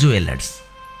ম্যান্ডিস জুয়েলার্স।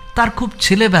 তার খুব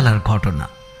ছেলেবেলার ঘটনা,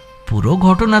 পুরো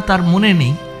ঘটনা তার মনে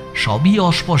নেই, সবই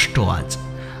অস্পষ্ট আজ।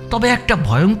 তবে একটা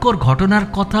ভয়ঙ্কর ঘটনার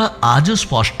কথা আজও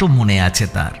স্পষ্ট মনে আছে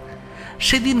তার।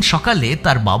 সেদিন সকালে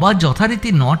তার বাবা যথারীতি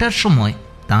 9টার সময়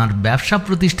তাঁর ব্যবসা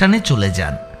প্রতিষ্ঠানে চলে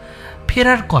যান।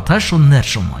 ফেরার কথা সন্ধ্যার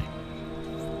সময়।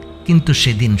 কিন্তু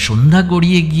সেদিন সন্ধ্যা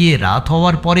গড়িয়ে গিয়ে রাত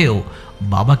হওয়ার পরেও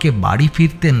বাবাকে বাড়ি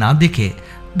ফিরতে না দেখে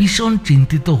ভীষণ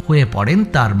চিন্তিত হয়ে পড়েন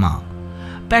তার মা।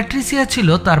 প্যাট্রিসিয়া ছিল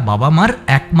তার বাবা মার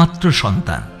একমাত্র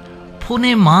সন্তান।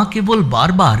 ফোনে মা কেবল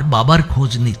বারবার বাবার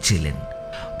খোঁজ নিচ্ছিলেন।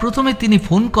 প্রথমে তিনি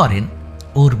ফোন করেন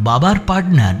ওর বাবার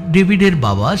পার্টনার ডেভিডের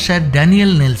বাবা স্যার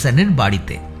ড্যানিয়েল নেলসনের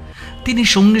বাড়িতে। তিনি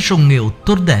সঙ্গে সঙ্গে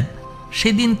উত্তর দেন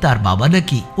সেদিন তার বাবা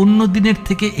নাকি অন্য দিনের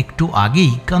থেকে একটু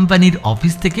আগেই কোম্পানির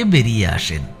অফিস থেকে বেরিয়ে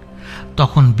আসেন।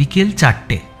 তখন বিকেল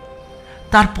 4টে।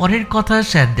 তারপরের কথা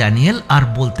স্যার ড্যানিয়েল আর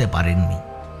বলতে পারেননি।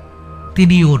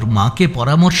 তিনি ওর মাকে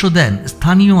পরামর্শ দেন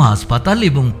স্থানীয় হাসপাতাল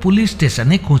এবং পুলিশ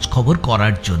স্টেশনে খোঁজখবর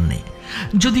করার জন্যে।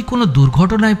 যদি কোনো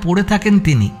দুর্ঘটনায় পড়ে থাকেন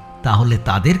তিনি, তাহলে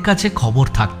তাদের কাছে খবর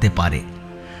থাকতে পারে।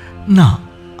 না,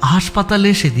 হাসপাতালে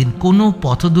সেদিন কোনো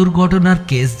পথ দুর্ঘটনার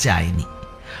কেস যায়নি।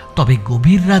 তবে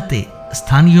গভীর রাতে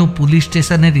স্থানীয় পুলিশ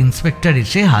স্টেশনের ইন্সপেক্টর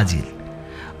এসে হাজির।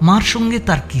 মার সঙ্গে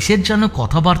তার কিসের যেন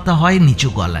কথাবার্তা হয় নিচু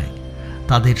গলায়।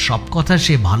 তাদের সব কথা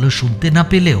সে ভালো শুনতে না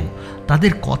পেলেও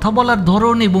তাদের কথা বলার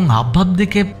ধরন এবং হাবভাব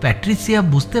দেখে প্যাট্রিসিয়া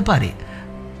বুঝতে পারে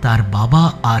তার বাবা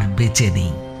আর বেঁচে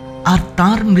নেই, আর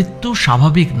তার মৃত্যু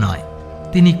স্বাভাবিক নয়।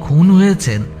 তিনি খুন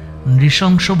হয়েছেন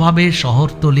নৃশংসভাবে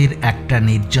শহরতলির একটা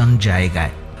নির্জন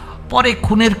জায়গায়। পরে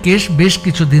খুনের কেস বেশ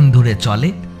কিছুদিন ধরে চলে।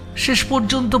 শেষ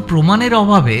পর্যন্ত প্রমাণের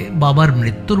অভাবে বাবার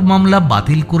মৃত্যুর মামলা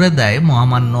বাতিল করে দেয়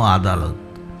মহামান্য আদালত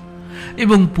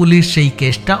এবং পুলিশ সেই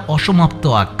কেসটা অসমাপ্ত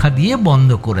আখ্যা দিয়ে বন্ধ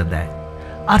করে দেয়।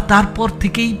 আর তারপর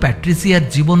থেকেই প্যাট্রিসিয়ার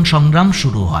জীবন সংগ্রাম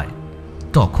শুরু হয়।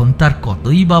 তখন তার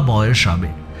কতই বা বয়স হবে,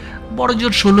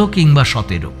 বড়জোর 16 কিংবা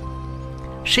 17।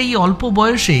 সেই অল্প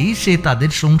বয়সেই সে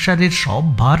তাদের সংসারের সব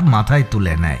ভার মাথায়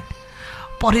তুলে নেয়।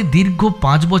 পরে দীর্ঘ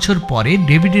 5 বছর পরে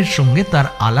ডেভিডের সঙ্গে তার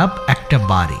আলাপ একটা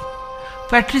বারে।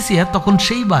 প্যাট্রিসিয়া তখন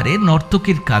সেই বারে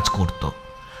নর্তকীর কাজ করত,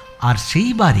 আর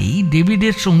সেই বারেই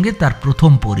ডেভিডের সঙ্গে তার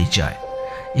প্রথম পরিচয়,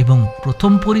 এবং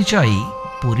প্রথম পরিচয়ই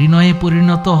পরিণয়ে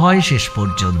পরিণত হয় শেষ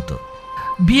পর্যন্ত।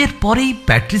 বিয়ের পরেই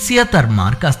প্যাট্রিসিয়া তার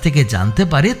মার কাছ থেকে জানতে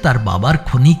পারে তার বাবার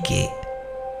খুনি কে।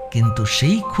 কিন্তু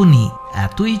সেই খুনি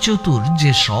এতই চতুর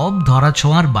যে সব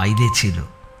ধরাছোঁয়ার বাইরে ছিল,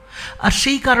 আর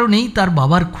সেই কারণেই তার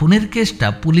বাবার খুনের কেসটা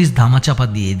পুলিশ ধামাচাপা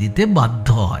দিয়ে দিতে বাধ্য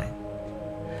হয়।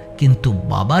 কিন্তু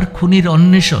বাবার খুনির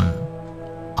অন্বেষণ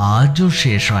আজও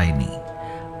শেষ হয়নি।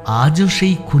 আজও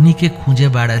সেই খুনিকে খুঁজে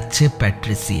বেড়াচ্ছে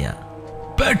প্যাট্রিসিয়া।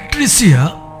 প্যাট্রিসিয়া,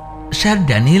 স্যার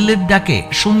ড্যানিয়েলের ডাকে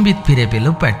সম্বিত ফিরে পেল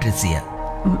প্যাট্রিসিয়া।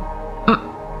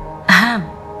 হ্যাঁ,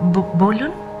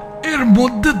 বলুন। এর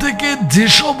মধ্যে থেকে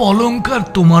যেসব অলংকার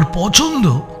তোমার পছন্দ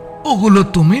ওগুলো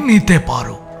তুমি নিতে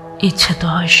পারো। ইচ্ছা তো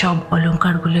হয় সব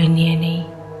অলংকারগুলোই নিয়ে নেই।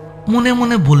 মনে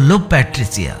মনে বলল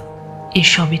প্যাট্রিসিয়া।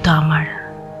 এসবই তো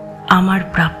আমার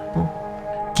প্রাপ্য।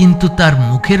 কিন্তু তার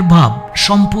মুখের ভাব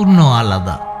সম্পূর্ণ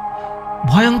আলাদা।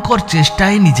 ভয়ঙ্কর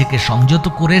চেষ্টায় নিজেকে সংযত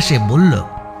করে সে বলল,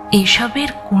 এসবের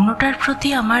কোনোটার প্রতি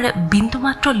আমার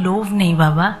বিন্দুমাত্র লোভ নেই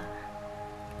বাবা।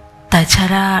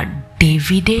 তাছাড়া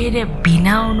ডেভিডের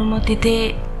বিনা অনুমতিতে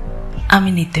আমি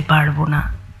নিতে পারবো না।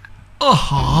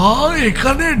 আহা,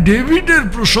 এখানে ডেভিডের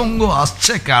প্রসঙ্গ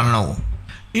আসছে কেন?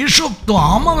 এসব তো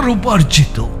আমার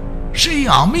উপার্জিত। সেই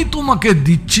আমি তোমাকে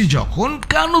দিচ্ছি যখন,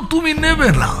 কেন তুমি নেবে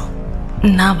না?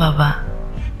 না বাবা,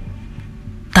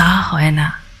 তা হয় না।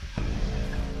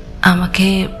 আমাকে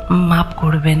মাফ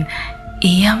করবেন,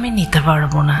 আমি নিতে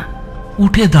পারবো না।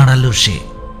 উঠে দাঁড়ালো সে।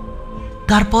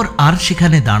 তারপর আর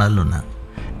সেখানে দাঁড়ালো না,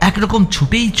 একরকম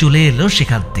ছুটেই চলে এলো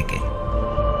সেখান থেকে।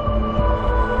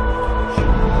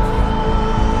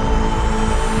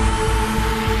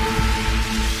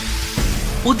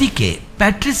 ওদিকে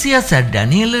প্যাট্রিসিয়া স্যার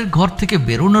ড্যানিয়েলের ঘর থেকে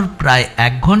বেরোনোর প্রায়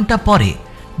 1 ঘন্টা পরে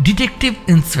ডিটেকটিভ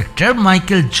ইন্সপেক্টর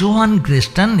মাইকেল জোহান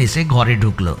গ্রেস্টন এসে ঘরে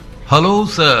ঢুকল। হ্যালো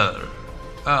স্যার,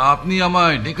 আপনি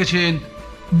আমায় ডেকেছেন?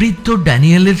 বৃদ্ধ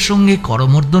ড্যানিয়েলের সঙ্গে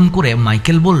করমর্দন করে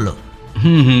মাইকেল বলল,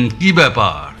 কি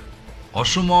ব্যাপার?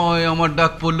 অসময় আমার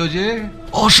ডাক পড়লো যে?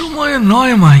 অসময়ে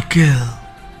নয় মাইকেল,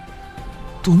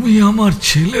 তুমি আমার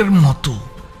ছেলের মতো।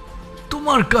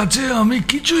 তোমার কাছে আমি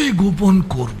কিছুই গোপন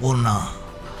করব না।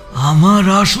 আমার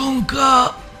আশঙ্কা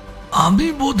আমি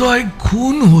বোধহয়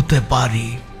খুন হতে পারি,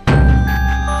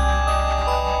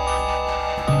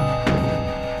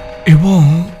 এবং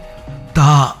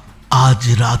তা আজ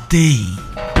রাতেই।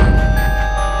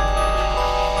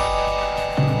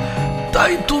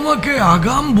 তাই তোমাকে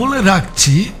আগাম বলে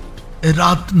রাখছি,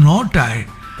 রাত 9টায়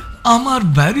আমার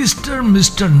ব্যারিস্টার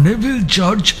মিস্টার নেভিল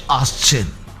জর্জ আসছেন।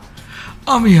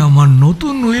 আমি আমার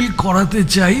নতুন উইল করাতে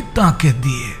চাই তাকে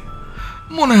দিয়ে।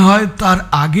 মনে হয় তার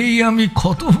আগেই আমি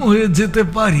খতম হয়ে যেতে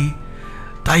পারি।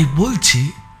 তাই বলছি,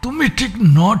 তুমি ঠিক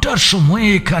 9টার সময়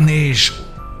এখানে এসো।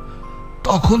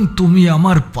 তখন তুমি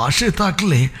আমার পাশে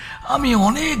থাকলে আমি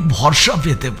অনেক ভরসা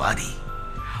পেতে পারি।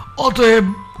 অতএব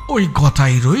ওই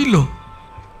কথাই রইল,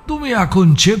 তুমি এখন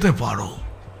যেতে পারো।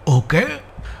 ওকে?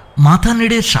 মাথা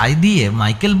নেড়ে সায় দিয়ে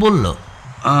মাইকেল বলল,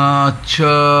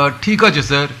 আচ্ছা, ঠিক আছে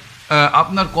স্যার।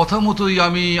 আপনার কথা মতোই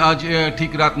আমি আজ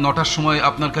ঠিক রাত 9টার সময়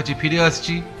আপনার কাছে ফিরে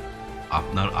আসছি।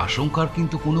 আপনার আশঙ্কার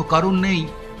কিন্তু কোনো কারণ নেই।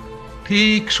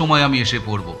 ঠিক সময় আমি এসে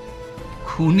পড়ব।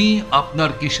 খুনি আপনার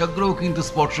কেশাগ্রও কিন্তু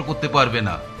স্পর্শ করতে পারবে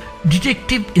না।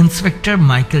 Detective inspector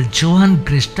Michael Johann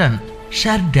গ্রেস্টন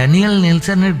sir Daniel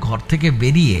নেলসনের ঘর থেকে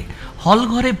বেরিয়ে হল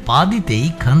ঘরে পা দিতেই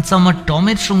খানসামার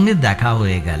টমের সঙ্গে দেখা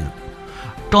হয়ে গেল।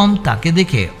 টম তাকে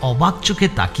দেখে অবাক চোখে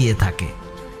তাকিয়ে থাকে।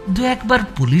 দু একবার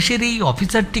পুলিশের এই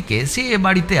অফিসারটিকে সে এ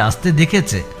বাড়িতে আসতে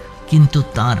দেখেছে, কিন্তু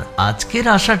তার আজকের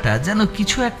আশাটা যেন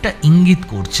কিছু একটা ইঙ্গিত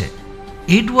করছে।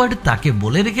 এডওয়ার্ড তাকে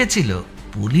বলে রেখেছিল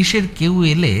পুলিশের কেউ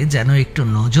এলে যেন একটু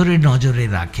নজরে নজরে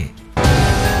রাখে।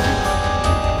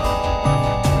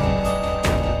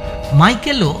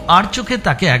 মাইকেলও আর চোখে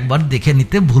তাকে একবার দেখে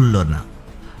নিতে ভুলল না।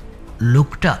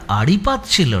 লোকটা আড়ি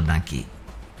পাচ্ছিল নাকি,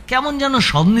 কেমন যেন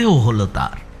সন্দেহ হলো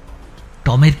তার।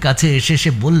 টমের কাছে এসে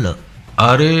সে বলল,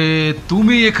 আরে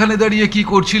তুমি এখানে দাঁড়িয়ে কি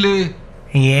করছিলে?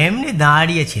 এমনি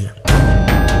দাঁড়িয়েছিলাম।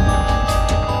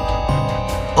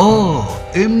 ও,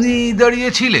 এমনি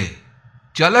দাঁড়িয়েছিলে?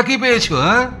 চালাকি পেয়েছো?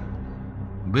 হ্যাঁ,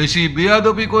 বেশি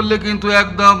বেয়াদবি করলে কিন্তু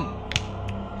একদম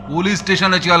পুলিশ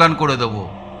স্টেশনে চালান করে দেবো,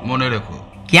 মনে রেখো।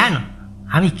 কেন?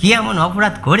 আমি কি এমন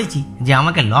অপরাধ করেছি যে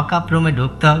আমাকে লক আপ রুমে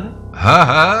ঢুকতে হবে? হ্যাঁ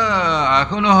হ্যাঁ,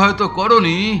 এখনো হয়তো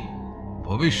করনি,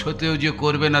 ভবিষ্যতেও যে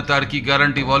করবে না তার কি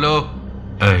গ্যারান্টি বলো?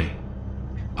 এই,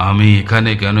 আমি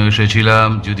এখানে কেন এসেছিলাম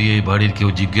যদি এই বাড়ির কেউ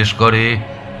জিজ্ঞেস করে,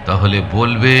 তাহলে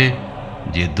বলবে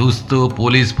যে দুস্থ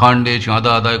পুলিশ ফান্ডে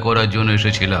চাঁদা আদায় করার জন্য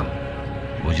এসেছিলাম,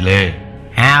 বুঝলে?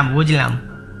 হ্যাঁ বুঝলাম,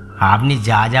 আপনি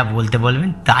যা যা বলতে বলবেন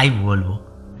তাই বলবো।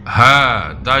 হ্যাঁ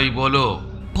তাই বলো।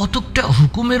 কতকটা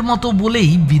হুকুমের মতো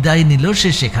বলেই বিদায় নিল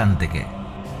সে সেখান থেকে।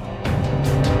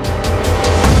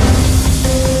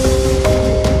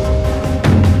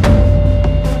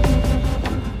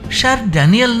 স্যার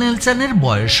ড্যানিয়েল নেলসনের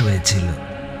বয়স হয়েছিল।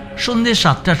 সন্ধ্যে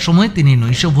 7টার সময় তিনি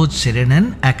নৈশভোজ সেরে নেন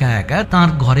একা একা তাঁর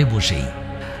ঘরে বসেই।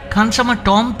 খানসামা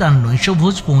টম তার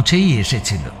নৈশভোজ পৌঁছেই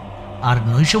এসেছিল, আর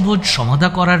নৈশভোজ সমাধা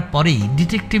করার পরেই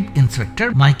ডিটেকটিভ ইন্সপেক্টর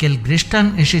মাইকেল গ্রেস্টান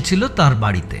এসেছিল তার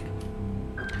বাড়িতে।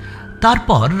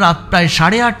 তারপর রাত প্রায়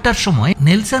 8:30টার সময়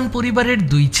নেলসন পরিবারের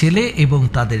 2 ছেলে এবং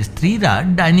তাদের স্ত্রীরা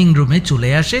ডাইনিং রুমে চলে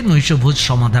আসে নৈশভোজ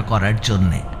সমাধা করার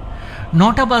জন্যে।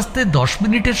 9টা বাজতে 10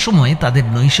 মিনিটের সময় তাদের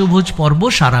নৈশভোজ পর্ব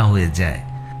সারা হয়ে যায়।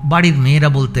 বাড়ির মেয়েরা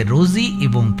বলতে রোজি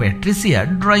এবং প্যাট্রিসিয়া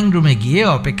ড্রয়িং রুমে গিয়ে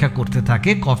অপেক্ষা করতে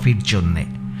থাকে কফির জন্যে।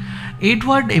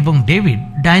 এডওয়ার্ড এবং ডেভিড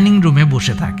ডাইনিং রুমে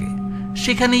বসে থাকে।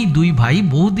 সেখানেই 2 ভাই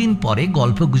বহুদিন পরে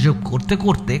গল্পগুজব করতে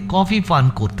করতে কফি পান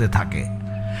করতে থাকে।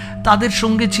 তাদের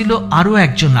সঙ্গে ছিল আরও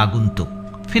একজন আগন্তুক,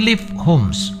 Philip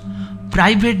Holmes,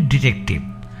 private detective,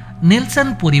 Nelson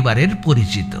পরিবারের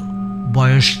পরিচিত,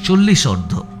 বয়স 40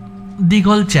 অর্ধ,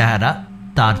 দীঘল চেহারা,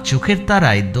 তার চোখের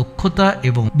তারায় দক্ষতা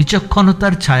এবং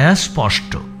বিচক্ষণতার ছায়া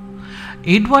স্পষ্ট।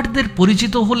 এডওয়ার্ডদের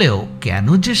পরিচিত হলেও কেন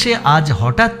যে সে আজ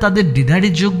হঠাৎ তাদের ডিনারে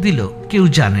যোগ দিল কেউ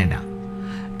জানে না।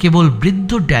 কেবল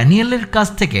বৃদ্ধ ড্যানিয়েলের কাছ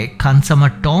থেকে খানসামা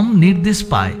টম নির্দেশ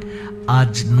পায়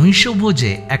আজ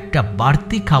নৈশভোজে একটা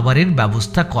বাড়তি খাবারের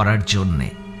ব্যবস্থা করার জন্যে।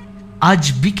 আজ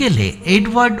বিকেলে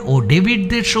এডওয়ার্ড ও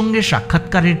ডেভিডদের সঙ্গে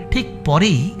সাক্ষাৎকারের ঠিক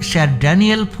পরেই স্যার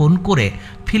ড্যানিয়েল ফোন করে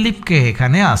ফিলিপকে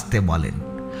এখানে আসতে বলেন।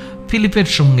 ফিলিপের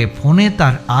সঙ্গে ফোনে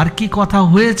তার আর কি কথা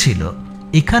হয়েছিল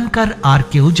এখানকার আর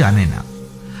কেউ জানে না।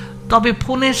 তবে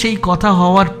ফোনে সেই কথা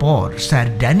হওয়ার পর স্যার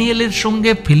ড্যানিয়েলের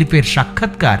সঙ্গে ফিলিপের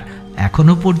সাক্ষাৎকার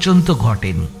এখনো পর্যন্ত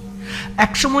ঘটেনি।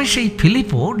 একসময় সেই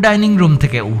ফিলিপও ডাইনিং রুম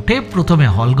থেকে উঠে প্রথমে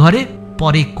হলঘরে,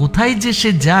 পরে কোথায় যে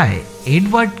সে যায়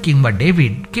এডওয়ার্ড কিংবা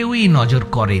ডেভিড কেউই নজর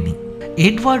করেনি।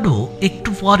 এডওয়ার্ডও একটু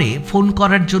পরে ফোন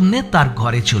করার জন্যে তার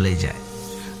ঘরে চলে যায়।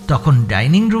 তখন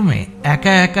ডাইনিং রুমে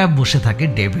একা একা বসে থাকে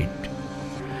ডেভিড।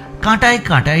 কাঁটায়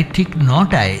কাঁটায় ঠিক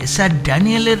 9টায় স্যার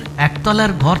ড্যানিয়েলের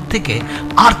একতলার ঘর থেকে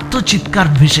আর্তচিৎকার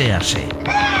ভেসে আসে।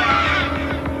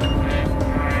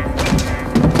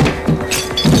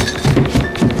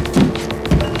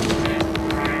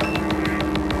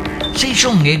 সেই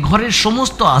সঙ্গে ঘরের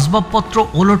সমস্ত আসবাবপত্র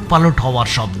ওলট পালট হওয়ার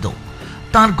শব্দ।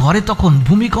 তার ঘরে তখন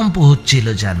ভূমিকম্প হচ্ছিল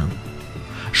যেন।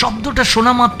 শব্দটা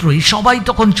শোনা মাত্রই সবাই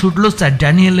তখন ছুটল স্যার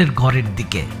ড্যানিয়েলের ঘরের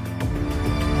দিকে।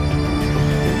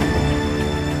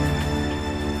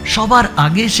 সবার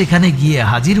আগে সেখানে গিয়ে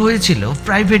হাজির হয়েছিল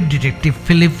প্রাইভেট ডিটেকটিভ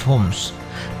ফিলিপ হোমস।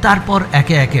 তারপর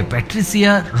একে একে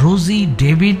প্যাট্রিসিয়া, রোজি,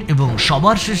 ডেভিড এবং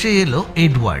সবার শেষে এলো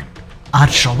এডওয়ার্ড। আর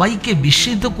সবাইকে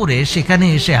বিস্মিত করে সেখানে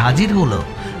এসে হাজির হলো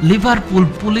লিভারপুল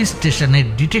পুলিশ স্টেশনের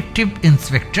ডিটেকটিভ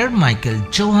ইন্সপেক্টর মাইকেল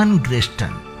জোহান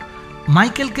গ্রেস্টন।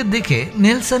 মাইকেলকে দেখে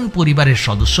নেলসন পরিবারের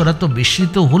সদস্যরা তো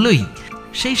বিস্মিত হলোই,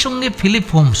 সেই সঙ্গে ফিলিপ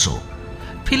হোমসও।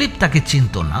 ফিলিপ তাকে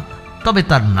চিনত না, তবে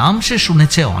তার নাম সে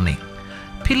শুনেছে অনেক।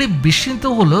 ফিলিপ বিস্মিত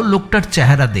হলো লোকটার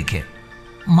চেহারা দেখে।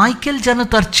 মাইকেল যেন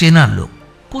তার চেনা লোক,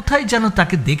 কোথায় যেন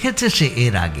তাকে দেখেছে সে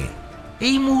এর আগে।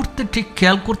 এই মুহূর্তে ঠিক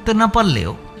খেয়াল করতে না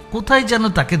পারলেও কোথায় যেন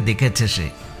তাকে দেখেছে সে।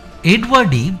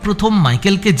 এডওয়ার্ডই প্রথম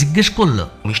মাইকেলকে জিজ্ঞেস করলো,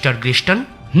 মিস্টার গ্রেস্টন?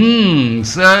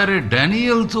 স্যার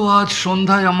ড্যানিয়েল তো আজ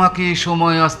সন্ধ্যায় আমাকে এই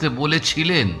সময় আসতে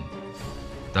বলেছিলেন।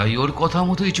 তাই ওর কথা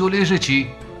মতোই চলে এসেছি।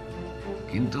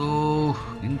 কিন্তু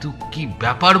কিন্তু কি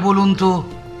ব্যাপার বলুন তো?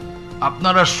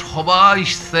 আপনারা সবাই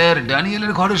স্যার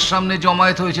ড্যানিয়েলের ঘরের সামনে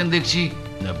জমায়েত হয়েছেন দেখছি।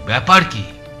 ব্যাপার কি?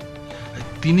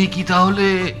 তিনি কি তাহলে?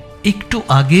 একটু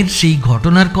আগের সেই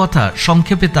ঘটনার কথা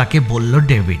সংক্ষেপে তাকে বলল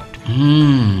ডেভিড।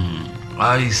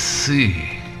 I C.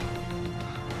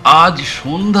 আজ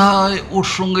সন্ধ্যায় ওর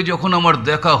সঙ্গে যখন আমার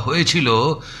দেখা হয়েছিল,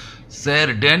 স্যার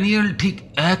ড্যানিয়েল ঠিক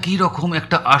একই রকম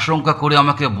একটা আশঙ্কা করে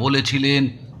আমাকে বলেছিলেন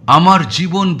আমার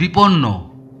জীবন বিপন্ন।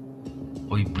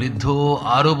 ওই বৃদ্ধ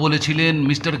আরও বলেছিলেন,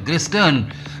 মিস্টার গ্রেস্টন,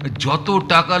 যত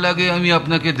টাকা লাগে আমি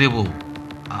আপনাকে দেব,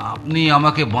 আপনি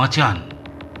আমাকে বাঁচান।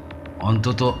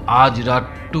 অন্তত আজ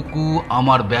রাতটুকু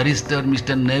আমার ব্যারিস্টার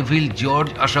মিস্টার নেভিল জর্জ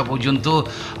আসা পর্যন্ত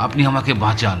আপনি আমাকে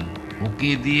বাঁচান।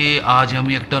 ওকে দিয়ে আজ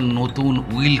আমি একটা নতুন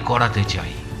উইল করাতে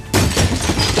চাই।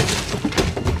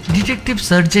 ডিটেকটিভ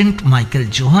সার্জেন্ট মাইকেল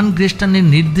জোহান গ্রেস্টনের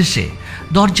নির্দেশে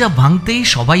দরজা ভাঙতেই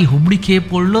সবাই হুমড়ি খেয়ে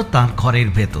পড়ল তাঁর ঘরের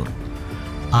ভেতর।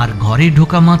 আর ঘরে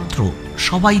ঢোকা মাত্র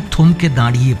সবাই থমকে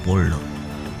দাঁড়িয়ে পড়ল।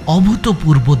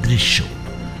 অভূতপূর্ব দৃশ্য।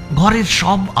 ঘরের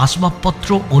সব আসবাবপত্র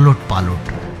ওলট পালট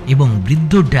এবং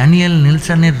বৃদ্ধ ড্যানিয়েল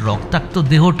নেলসনের রক্তাক্ত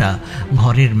দেহটা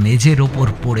ঘরের মেঝের ওপর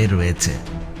পড়ে রয়েছে।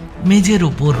 মেঝের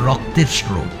ওপর রক্তের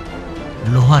স্রোত,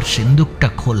 লোহার সিন্দুকটা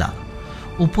খোলা,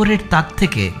 উপরের তাক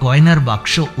থেকে গয়নার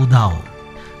বাক্স উধাও।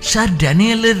 স্যার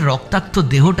ড্যানিয়েলের রক্তাক্ত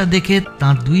দেহটা দেখে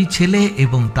তাঁর দুই ছেলে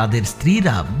এবং তাদের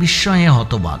স্ত্রীরা বিস্ময়ে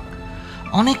হতবাক।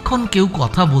 অনেকক্ষণ কেউ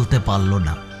কথা বলতে পারল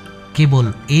না, কেবল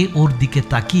ওর দিকে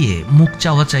তাকিয়ে মুখ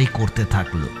চাওয়াচাই করতে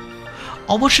থাকলো।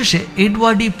 অবশেষে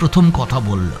এডওয়ার্ডই প্রথম কথা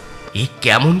বলল। এ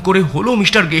কেমন করে হলো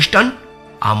মিস্টার গ্রেস্টন?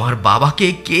 আমার বাবাকে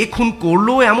কে খুন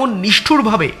করলো এমন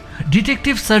নিষ্ঠুরভাবে?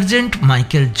 Detective sergeant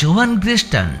Michael Johann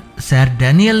গ্রেস্টন sir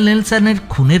Daniel নেলসনের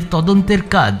খুনের তদন্তের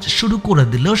কাজ শুরু করে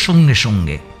দিল সঙ্গে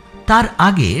সঙ্গে। তার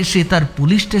আগে সে তার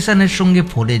পুলিশ স্টেশনের সঙ্গে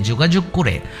ফোনে যোগাযোগ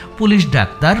করে পুলিশ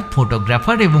ডাক্তার,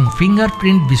 ফটোগ্রাফার এবং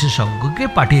ফিঙ্গারপ্রিন্ট বিশেষজ্ঞকে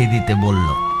পাঠিয়ে দিতে বলল।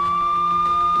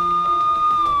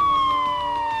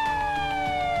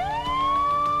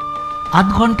 আধ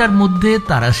ঘন্টার মধ্যে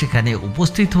তারা সেখানে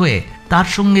উপস্থিত হয়ে তার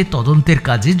সঙ্গে তদন্তের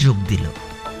কাজে যোগ দিল।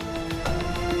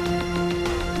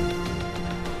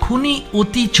 খুনি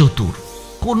অতি চতুর,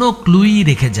 কোনো ক্লুই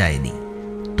রেখে যায়নি।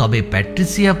 তবে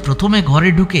প্যাট্রিসিয়া প্রথমে ঘরে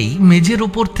ঢুকেই মেঝের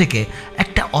ওপর থেকে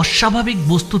একটা অস্বাভাবিক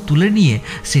বস্তু তুলে নিয়ে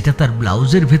সেটা তার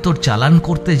ব্লাউজের ভেতর চালান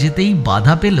করতে যেতেই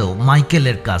বাধা পেল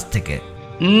মাইকেলের কাছ থেকে।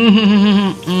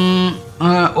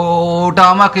 ওটা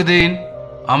আমাকে দিন,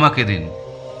 আমাকে দিন।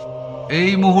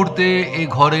 এই মুহূর্তে এই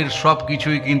ঘরের সব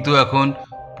কিছুই কিন্তু এখন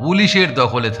পুলিশের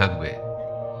দখলে থাকবে।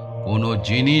 কোনো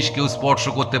জিনিস কেউ স্পর্শ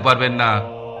করতে পারবেন না,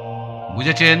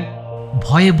 বুঝেছেন?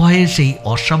 ভয়ে ভয়ে সেই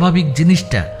অস্বাভাবিক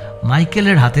জিনিসটা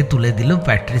মাইকেলের হাতে তুলে দিল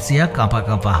প্যাট্রিসিয়া কাঁপা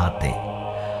কাঁপা হাতে।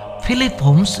 ফিলিপ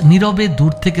হোমস নীরবে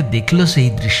দূর থেকে দেখল সেই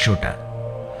দৃশ্যটা।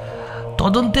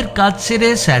 তদন্তের কাজ সেরে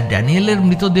স্যার ড্যানিয়েলের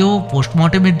মৃতদেহ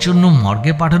পোস্টমর্টেমের জন্য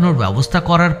মর্গে পাঠানোর ব্যবস্থা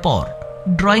করার পর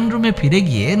ড্রয়িং রুমে ফিরে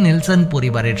গিয়ে নেলসন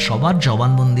পরিবারের সবার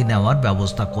জবানবন্দি নেওয়ার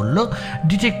ব্যবস্থা করল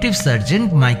detective sergeant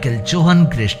Michael Johann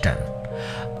গ্রেস্টন।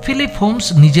 Philip Holmes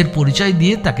নিজের পরিচয়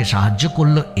দিয়ে তাকে সাহায্য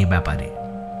করল এ ব্যাপারে।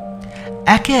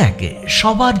 একে একে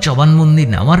সবার জবানবন্দি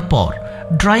নেওয়ার পর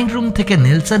ড্রয়িং রুম থেকে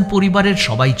নেলসন পরিবারের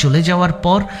সবাই চলে যাওয়ার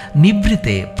পর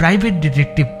নিভৃতে প্রাইভেট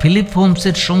ডিটেকটিভ ফিলিপ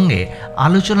হোমসের সঙ্গে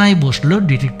আলোচনায় বসল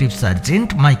ডিটেকটিভ সার্জেন্ট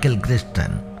মাইকেল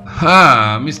গ্রেস্টন। হ্যাঁ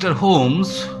মিস্টার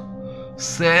হোমস,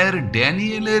 স্যার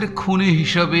ড্যানিয়েলের খুনি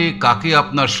হিসাবে কাকে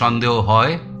আপনার সন্দেহ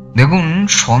হয়? দেখুন,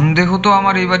 সন্দেহ তো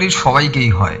আমার এই বাড়ির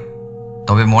সবাইকেই হয়,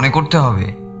 তবে মনে করতে হবে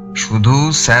শুধু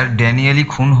স্যার ড্যানিয়েলই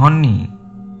খুন হননি,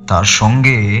 তার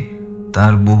সঙ্গে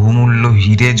তার বহুমূল্য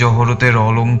হিরে জহরতের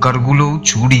অলংকারগুলোও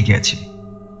চুরি গেছে।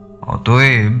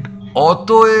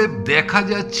 অতএব দেখা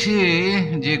যাচ্ছে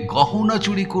যে গহনা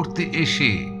চুরি করতে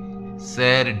এসে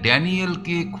স্যার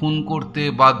ড্যানিয়েলকে খুন করতে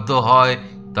বাধ্য হয়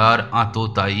তার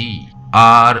আততায়ী।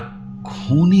 আর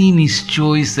খুনি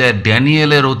নিশ্চয়ই স্যার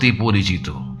ড্যানিয়েলের অতি পরিচিত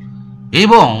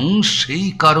এবং সেই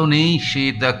কারণেই সে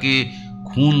তাকে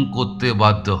খুন করতে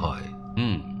বাধ্য হয়।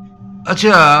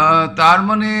 আচ্ছা, তার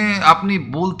মানে আপনি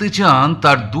বলতে চান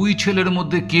তার দুই ছেলের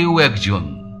মধ্যে কেউ একজন,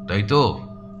 তাই তো?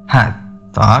 হ্যাঁ,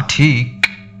 তা ঠিক।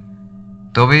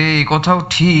 তবে এই কথাও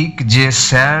ঠিক যে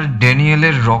স্যার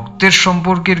ড্যানিয়েলের রক্তের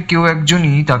সম্পর্কের কেউ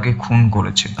একজনই তাকে খুন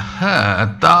করেছে। হ্যাঁ,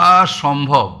 তা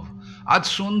সম্ভব। আজ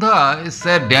সন্ধ্যায়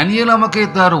স্যার ড্যানিয়েল আমাকে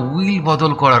তার উইল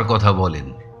বদল করার কথা বলেন।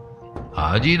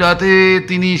 আজই রাতে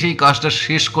তিনি সেই কাজটা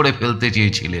শেষ করে ফেলতে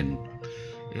চেয়েছিলেন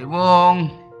এবং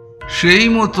সেই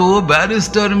মতো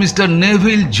ব্যারিস্টার মিস্টার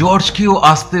নেভিল জর্জকেও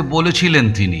আসতে বলেছিলেন।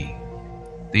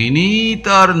 তিনি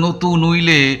তার নতুন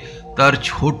উইলে তার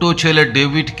ছোট ছেলে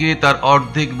ডেভিডকে তার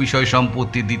অর্ধেক বিষয়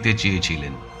সম্পত্তি দিতে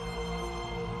চেয়েছিলেন।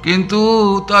 কিন্তু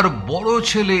তার বড়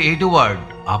ছেলে এডওয়ার্ড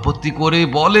আপত্তি করে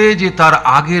বলে যে তার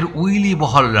আগের উইলই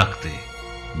বহাল রাখতে,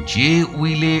 যে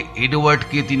উইলে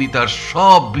এডওয়ার্ডকে তিনি তার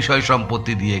সব বিষয়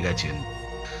সম্পত্তি দিয়ে গেছেন।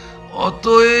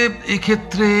 অতএব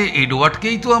এক্ষেত্রে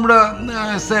এডওয়ার্ডকেই তো আমরা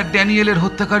স্যার ড্যানিয়েলের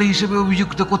হত্যাকারী হিসেবে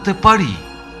অভিযুক্ত করতে পারি।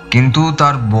 কিন্তু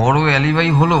তার বড়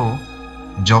অ্যালিবাই হলো,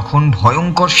 যখন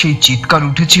ভয়ঙ্কর সেই চিৎকার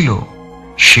উঠেছিল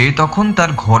সে তখন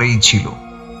তার ঘরেই ছিল,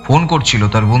 ফোন করছিল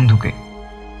তার বন্ধুকে।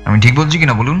 আমি ঠিক বলছি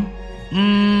কিনা বলুন?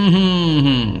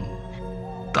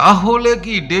 তাহলে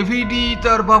কি ডেভিডই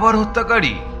তার বাবার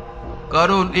হত্যাকারী?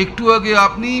 কারণ একটু আগে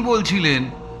আপনিই বলছিলেন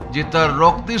যে তার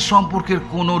রক্তের সম্পর্কের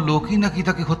কোনো লোকই নাকি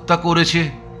তাকে হত্যা করেছে।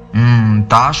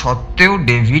 তা সত্ত্বেও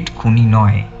ডেভিড খুনি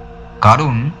নয়।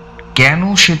 কারণ কেন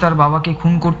সে তার বাবাকে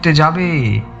খুন করতে যাবে?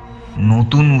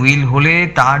 নতুন উইল হলে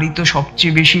তারই তো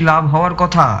সবচেয়ে বেশি লাভ হওয়ার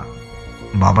কথা।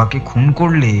 বাবাকে খুন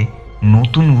করলে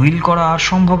নতুন উইল করা আর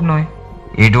সম্ভব নয়।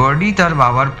 এডওয়ার্ডই তার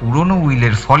বাবার পুরনো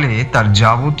উইলের ফলে তার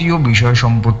যাবতীয় বিষয়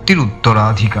সম্পত্তির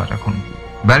উত্তরাধিকার এখন।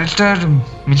 ব্যারিস্টার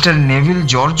মিস্টার নেভিল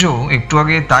জর্জও একটু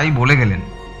আগে তাই বলে গেলেন।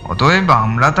 অতএব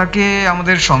আমরা তাকে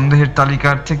আমাদের সন্দেহের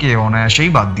তালিকার থেকে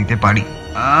অনায়াসেই বাদ দিতে পারি।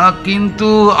 কিন্তু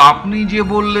আপনি যে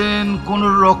বললেন কোন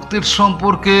রক্তের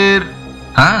সম্পর্কের।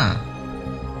 হ্যাঁ,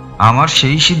 আমার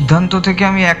সেই সিদ্ধান্ত থেকে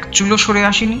আমি এক চুলো সরে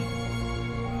আসিনি।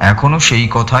 এখনো সেই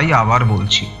কথাই আবার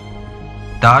বলছি,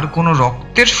 তার কোনো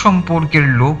রক্তের সম্পর্কের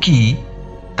লোকই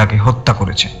তাকে হত্যা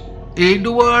করেছে।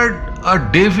 এডওয়ার্ড আর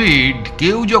ডেভিড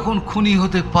কেউ যখন খুনি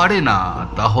হতে পারে না,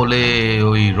 তাহলে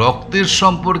ওই রক্তের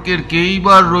সম্পর্কের কেই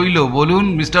বা রইল বলুন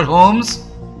মিস্টার হোমস?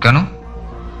 কেন,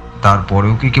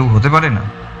 তারপরেও কি কেউ হতে পারে না?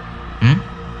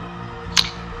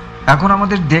 এখন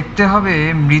আমাদের দেখতে হবে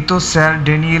মৃত স্যার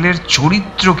ড্যানিয়েলের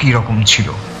চরিত্র কি রকম ছিল,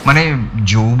 মানে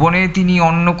যৌবনে তিনি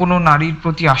অন্য কোনো নারীর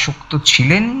প্রতি আসক্ত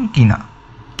ছিলেন কিনা।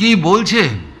 কি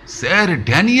বলছেন? স্যার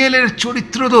ড্যানিয়েলের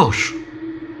চরিত্র দোষ,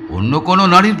 অন্য কোনো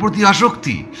নারীর প্রতি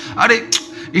আসক্তি? আরে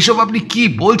এসব আপনি কি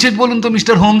বলছেন বলুন তো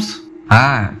মিস্টার হোমস?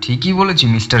 হ্যাঁ, ঠিকই বলেছি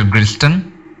মিস্টার গ্রিস্টন।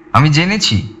 আমি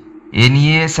জেনেছি এ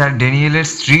নিয়ে স্যার ড্যানিয়েলের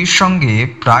স্ত্রীর সঙ্গে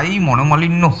প্রায়ই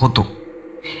মনোমালিন্য হতো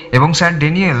এবং স্যার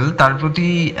ড্যানিয়েল তার প্রতি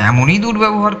এমনই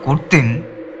দুর্ব্যবহার করতেন,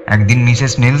 একদিন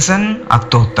মিসেস নেলসন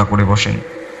আত্মহত্যা করে বসেন।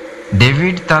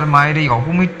 ডেভিড তার মায়ের এই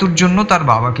অপমৃত্যুর জন্য তার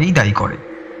বাবাকেই দায়ী করে।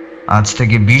 আজ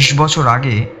থেকে 20 বছর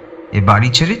আগে এ বাড়ি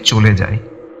ছেড়ে চলে যায়।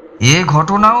 এ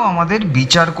ঘটনাও আমাদের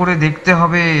বিচার করে দেখতে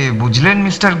হবে, বুঝলেন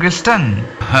মিস্টার গ্রিস্টন?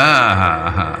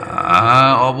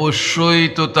 হ্যাঁ, অবশ্যই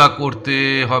তো তা করতে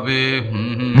হবে।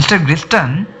 মিস্টার গ্রিস্টন,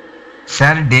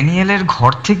 স্যার ড্যানিয়েলের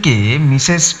ঘর থেকে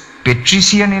মিসেস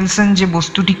পেট্রিসিয়া নেলসন যে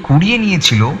বস্তুটি কুড়িয়ে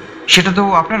নিয়েছিল সেটা তো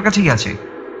আপনার কাছেই আছে,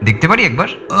 দেখতে পারি একবার?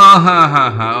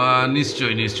 হ্যাঁ,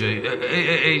 নিশ্চয়ই নিশ্চয়ই।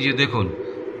 এই যে দেখুন,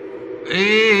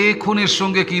 এই খুনের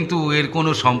সঙ্গে কিন্তু এর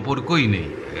কোনো সম্পর্কই নেই,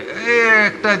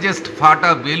 একটা জাস্ট ফাটা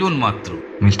বেলুন মাত্র।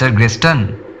 মিস্টার গ্রিস্টন,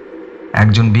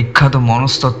 একজন বিখ্যাত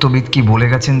মনস্তত্ত্ববিদ কি বলে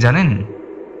গেছেন জানেন?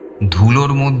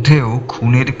 ধুলোর মধ্যেও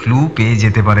খুনের ক্লু পেয়ে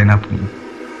যেতে পারেন আপনি।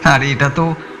 আর এটা তো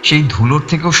সেই ধুলোর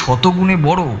থেকেও শতগুণে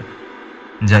বড়।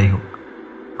 যাই হোক,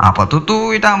 আপাতত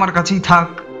এটা আমার কাছেই থাক।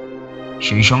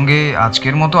 সেই সঙ্গে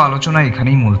আজকের মতো আলোচনা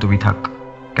এখানেই মুলতবি থাক,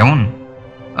 কেমন?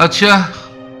 আচ্ছা,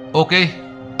 ওকে,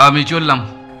 আমি চললাম।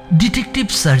 ডিটেকটিভ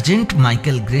সার্জেন্ট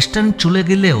মাইকেল গ্রেস্টন চলে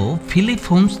গেলেও ফিলিপ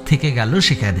হোমস থেকে গেল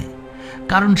সেখানে,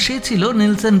 কারণ সে ছিল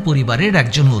নেলসন পরিবারের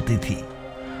একজন অতিথি।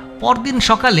 পরদিন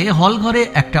সকালে হলঘরে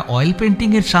একটা অয়েল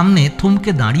পেন্টিংয়ের সামনে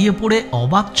থমকে দাঁড়িয়ে পড়ে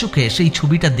অবাক চোখে সেই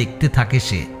ছবিটা দেখতে থাকে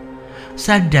সে,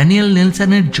 স্যার ড্যানিয়েল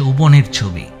নেলসনের যৌবনের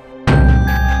ছবি।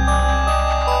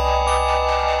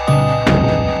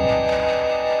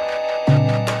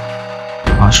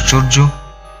 আশ্চর্য,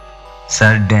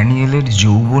 স্যার ড্যানিয়েলের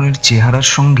যৌবনের চেহারার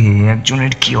সঙ্গে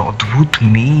একজনের কি অদ্ভুত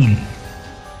মিল।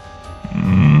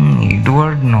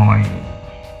 এডওয়ার্ড নয়,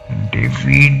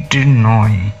 ডেভিড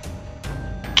নয়,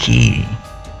 কে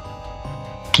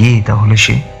কে তাহলে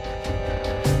সে?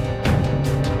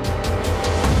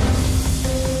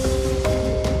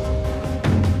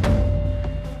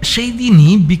 সেই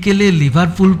দিনই বিকেলে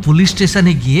লিভারপুল পুলিশ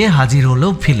স্টেশনে গিয়ে হাজির হলো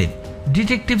Philip.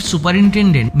 Detective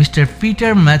superintendent mister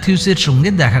Peter ম্যাথিউসের সঙ্গে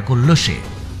দেখা করল সে।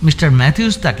 মিস্টার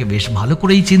ম্যাথিউস তাকে বেশ ভালো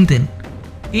করেই চিনতেন,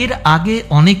 এর আগে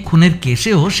অনেক খুনের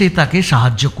কেসেও সে তাকে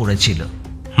সাহায্য করেছিল।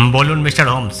 বলুন mister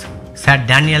Holmes, sir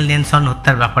Daniel Nelson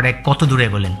হত্যার ব্যাপারে কত দূরে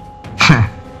গেলেন?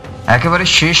 একেবারে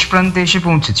শেষ প্রান্তে এসে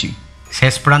পৌঁছেছি।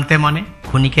 শেষ প্রান্তে মানে?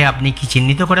 খুনিকে আপনি কি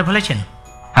চিহ্নিত করে ফেলেছেন?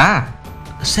 হ্যাঁ।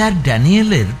 স্যার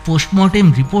ড্যানিয়েলের পোস্টমর্টেম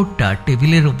রিপোর্টটা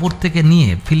টেবিলের ওপর থেকে নিয়ে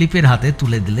ফিলিপের হাতে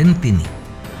তুলে দিলেন তিনি।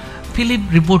 ফিলিপ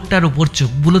রিপোর্টটার ওপর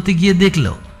চোখ বুলোতে গিয়ে দেখল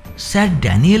স্যার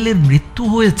ড্যানিয়েলের মৃত্যু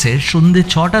হয়েছে সন্ধ্যে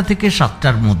 6টা থেকে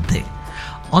 7টার মধ্যে,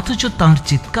 অথচ তাঁর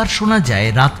চিৎকার শোনা যায়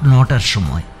রাত 9টার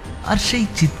সময়। আর সেই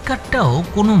চিৎকারটাও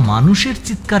কোনো মানুষের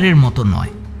চিৎকারের মতো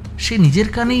নয়, সে নিজের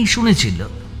কানেই শুনেছিল।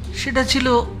 সেটা ছিল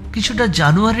কিছুটা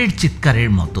জানোয়ারের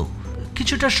চিৎকারের মতো,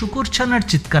 কিছুটা শুকরছানার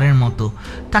চিৎকারের মতো।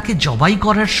 তাকে জবাই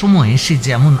করার সময় সে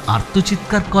যেমন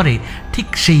আর্তচিৎকার করে ঠিক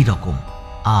সেই রকম।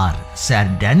 আর স্যার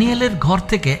ড্যানিয়েলের ঘর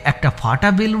থেকে একটা ফাটা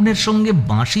বেলুনের সঙ্গে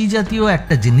বাঁশি জাতীয়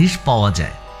একটা জিনিস পাওয়া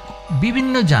যায়।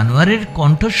 বিভিন্ন জানোয়ারের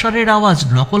কণ্ঠস্বরের আওয়াজ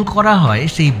নকল করা হয়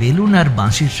সেই বেলুন আর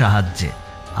বাঁশির সাহায্যে।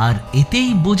 আর এতেই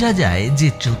বোঝা যায় যে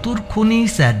চতুর খুনি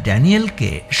স্যার ড্যানিয়েলকে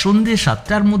সন্ধ্যে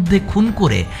 7টার মধ্যে খুন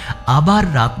করে আবার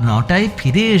রাত 9টায়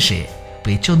ফিরে এসে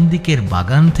পেছন দিকের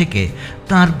বাগান থেকে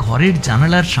তার ঘরের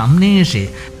জানালার সামনে এসে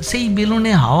সেই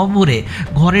বেলুনে হাওয়া ভরে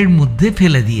ঘরের মধ্যে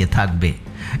ফেলে দিয়ে থাকবে,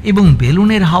 এবং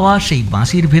বেলুনের হাওয়া সেই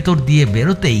বাঁশির ভেতর দিয়ে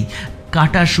বেরোতেই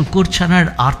কাটা শুকরছানার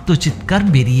আর্তচিৎকার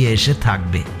বেরিয়ে এসে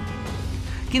থাকবে।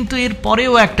 কিন্তু এর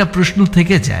পরেও একটা প্রশ্ন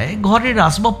থেকে যায়, ঘরের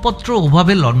আসবাবপত্র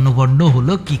ওভাবে লণ্ডভণ্ড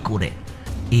হলো কি করে?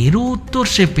 এরও উত্তর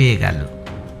সে পেয়ে গেল।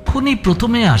 খুনি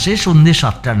প্রথমে আসে সন্ধ্যে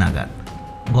 7টা নাগাদ।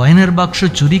 গয়নার বাক্স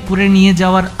চুরি করে নিয়ে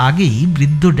যাওয়ার আগেই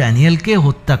বৃদ্ধ ড্যানিয়েলকে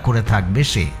হত্যা করে থাকবে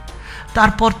সে।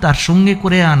 তারপর তার সঙ্গে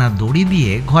করে আনা দড়ি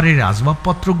দিয়ে ঘরের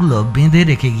আসবাবপত্রগুলো বেঁধে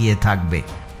রেখে গিয়ে থাকবে,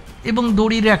 এবং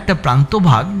দড়ির একটা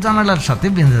প্রান্তভাগ জানালার সাথে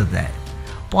বেঁধে দেয়।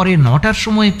 পরে 9টার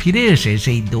সময় ফিরে এসে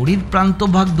সেই দড়ির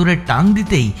প্রান্তভাগ ধরে টান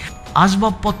দিতেই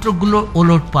আসবাবপত্রগুলো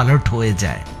ওলট পালট হয়ে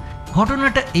যায়।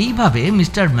 ঘটনাটা এইভাবে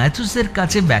মিস্টার ম্যাথুসের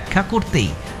কাছে ব্যাখ্যা করতেই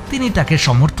তিনি তাকে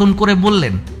সমর্থন করে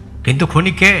বললেন, কিন্তু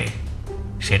খুনি কে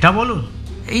সেটা বলুন।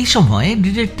 এই সময়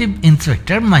ডিটেকটিভ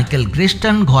ইন্সপেক্টর মাইকেল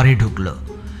গ্রেস্টন ঘরে ঢুকল।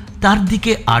 তার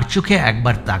দিকে আর চোখে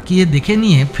একবার তাকিয়ে দেখে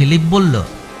নিয়ে ফিলিপ বলল,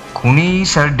 খুনি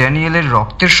স্যার ড্যানিয়েলের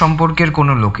রক্তের সম্পর্কের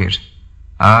কোনো লোকের,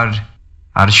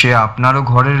 আর সে আপনারও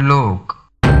ঘরের লোক।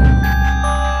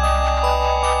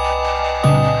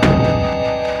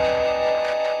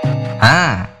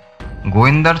 হ্যাঁ,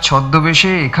 গোয়েন্দার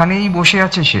ছদ্মবেশে এখানেই বসে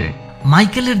আছে সে।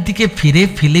 মাইকেলের দিকে ফিরে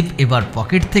ফিলিপ এবার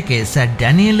পকেট থেকে স্যার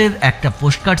ড্যানিয়েলের একটা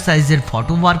পোস্টকার্ড সাইজের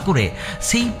ফটো বার করে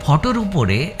সেই ফটোর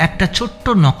উপরে একটা ছোট্ট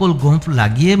নকল গোঁফ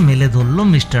লাগিয়ে মেলে ধরল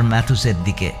মিস্টার ম্যাথুসের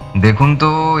দিকে। দেখুন তো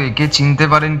একে চিনতে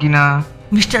পারেন কিনা।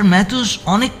 মিস্টার ম্যাথুস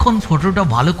অনেকক্ষণ ফটোটা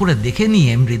ভালো করে দেখে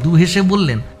নিয়ে মৃদু হেসে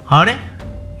বললেন, আরে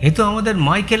এ তো আমাদের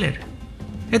মাইকেলের,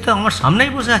 এ তো আমার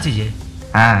সামনেই বসে আছে যে।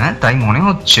 হ্যাঁ, তাই মনে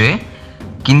হচ্ছে,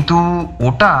 কিন্তু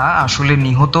ওটা আসলে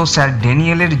নিহত স্যার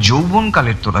ড্যানিয়েলের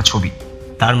যৌবনকালের তোলা ছবি।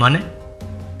 তার মানে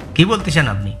কি বলতে চান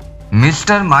আপনি?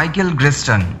 মিস্টার মাইকেল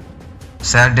গ্রেস্টন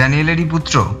স্যার ড্যানিয়েলেরই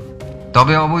পুত্র,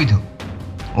 তবে অবৈধ।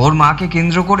 ওর মাকে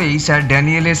কেন্দ্র করেই স্যার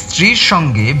ড্যানিয়েলের স্ত্রীর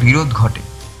সঙ্গে বিরোধ ঘটে,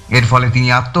 এর ফলে তিনি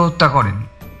আত্মহত্যা করেন।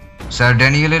 স্যার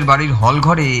ড্যানিয়েলের বাড়ির হল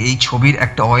ঘরে এই ছবির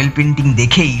একটা অয়েল পেন্টিং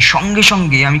দেখেই সঙ্গে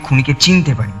সঙ্গে আমি খুনিকে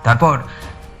চিনতে পারি। তারপর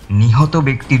নিহত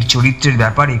ব্যক্তির চরিত্রের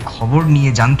ব্যাপারে খবর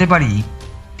নিয়ে জানতে পারি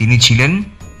তিনি ছিলেন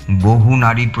বহু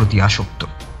নারীর প্রতি আসক্ত,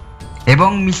 এবং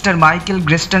মিস্টার মাইকেল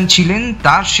গ্রেস্টন ছিলেন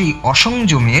তার সেই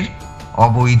অসংযমের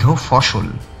অবৈধ ফসল।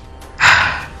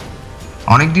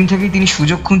 অনেকদিন থেকেই তিনি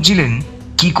সুযোগ খুঁজছিলেন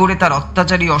কি করে তার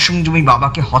অত্যাচারী অসংযমী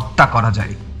বাবাকে হত্যা করা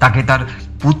যায়, তাকে তার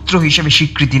পুত্র হিসেবে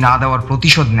স্বীকৃতি না দেওয়ার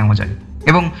প্রতিশোধ নেওয়া যায়।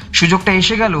 এবং সুযোগটা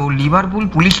এসে গেল লিভারপুল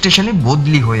পুলিশ স্টেশনে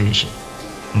বদলি হয়ে এসে।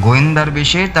 গোয়েন্দার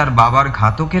বেশে তার বাবার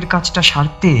ঘাতকের কাজটা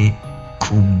সারতে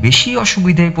খুব বেশি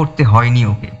অসুবিধায় পড়তে হয়নি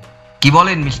ওকে। কি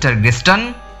বলেন মিস্টার গ্রেস্টন?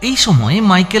 এই সময়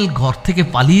মাইকেল ঘর থেকে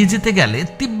পালিয়ে যেতে গেলে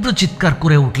তীব্র চিৎকার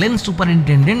করে উঠলেন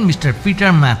superintendent mister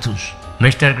Peter Mathews.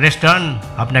 Mister গ্রেস্টন,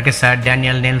 আপনাকে স্যার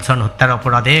ড্যানিয়েল নেলসন হত্যার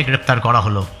অপরাধে গ্রেপ্তার করা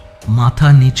হলো। মাথা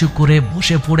নিচু করে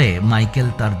বসে পড়ে মাইকেল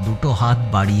তার দুটো হাত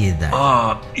বাড়িয়ে দেয়।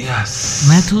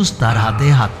 ম্যাথুস তার হাতে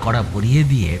হাত কড়া পরিয়ে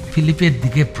দিয়ে ফিলিপের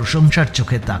দিকে প্রশংসার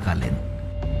চোখে তাকালেন।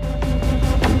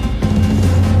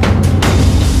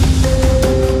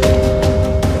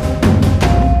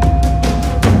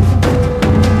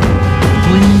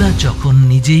 গোয়েন্দা যখন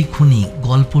নিজেই খুনি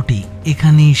গল্পটি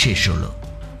এখানেই শেষ হলো।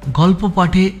 গল্প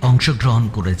পাঠে অংশগ্রহণ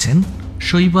করেছেন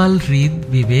শৈবাল, হৃদ,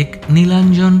 বিবেক,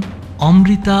 নীলাঞ্জন,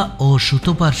 অমৃতা ও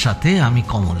সুতপার সাথে আমি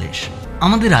কমলেশ।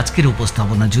 আমাদের আজকের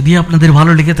উপস্থাপনা যদি আপনাদের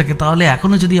ভালো লেগে থাকে তাহলে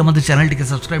এখনও যদি আমাদের চ্যানেলটিকে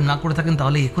সাবস্ক্রাইব না করে থাকেন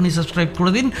তাহলে এখনই সাবস্ক্রাইব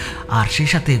করে দিন। আর সেই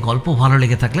সাথে গল্প ভালো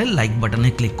লেগে থাকলে লাইক বাটনে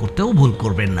ক্লিক করতেও ভুল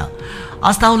করবেন না।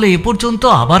 আজ তাহলে এ পর্যন্ত,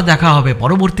 আবার দেখা হবে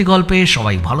পরবর্তী গল্পে।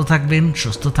 সবাই ভালো থাকবেন,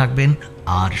 সুস্থ থাকবেন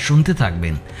আর শুনতে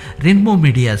থাকবেন রেনবো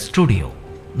মিডিয়া স্টুডিও।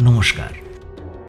 নমস্কার।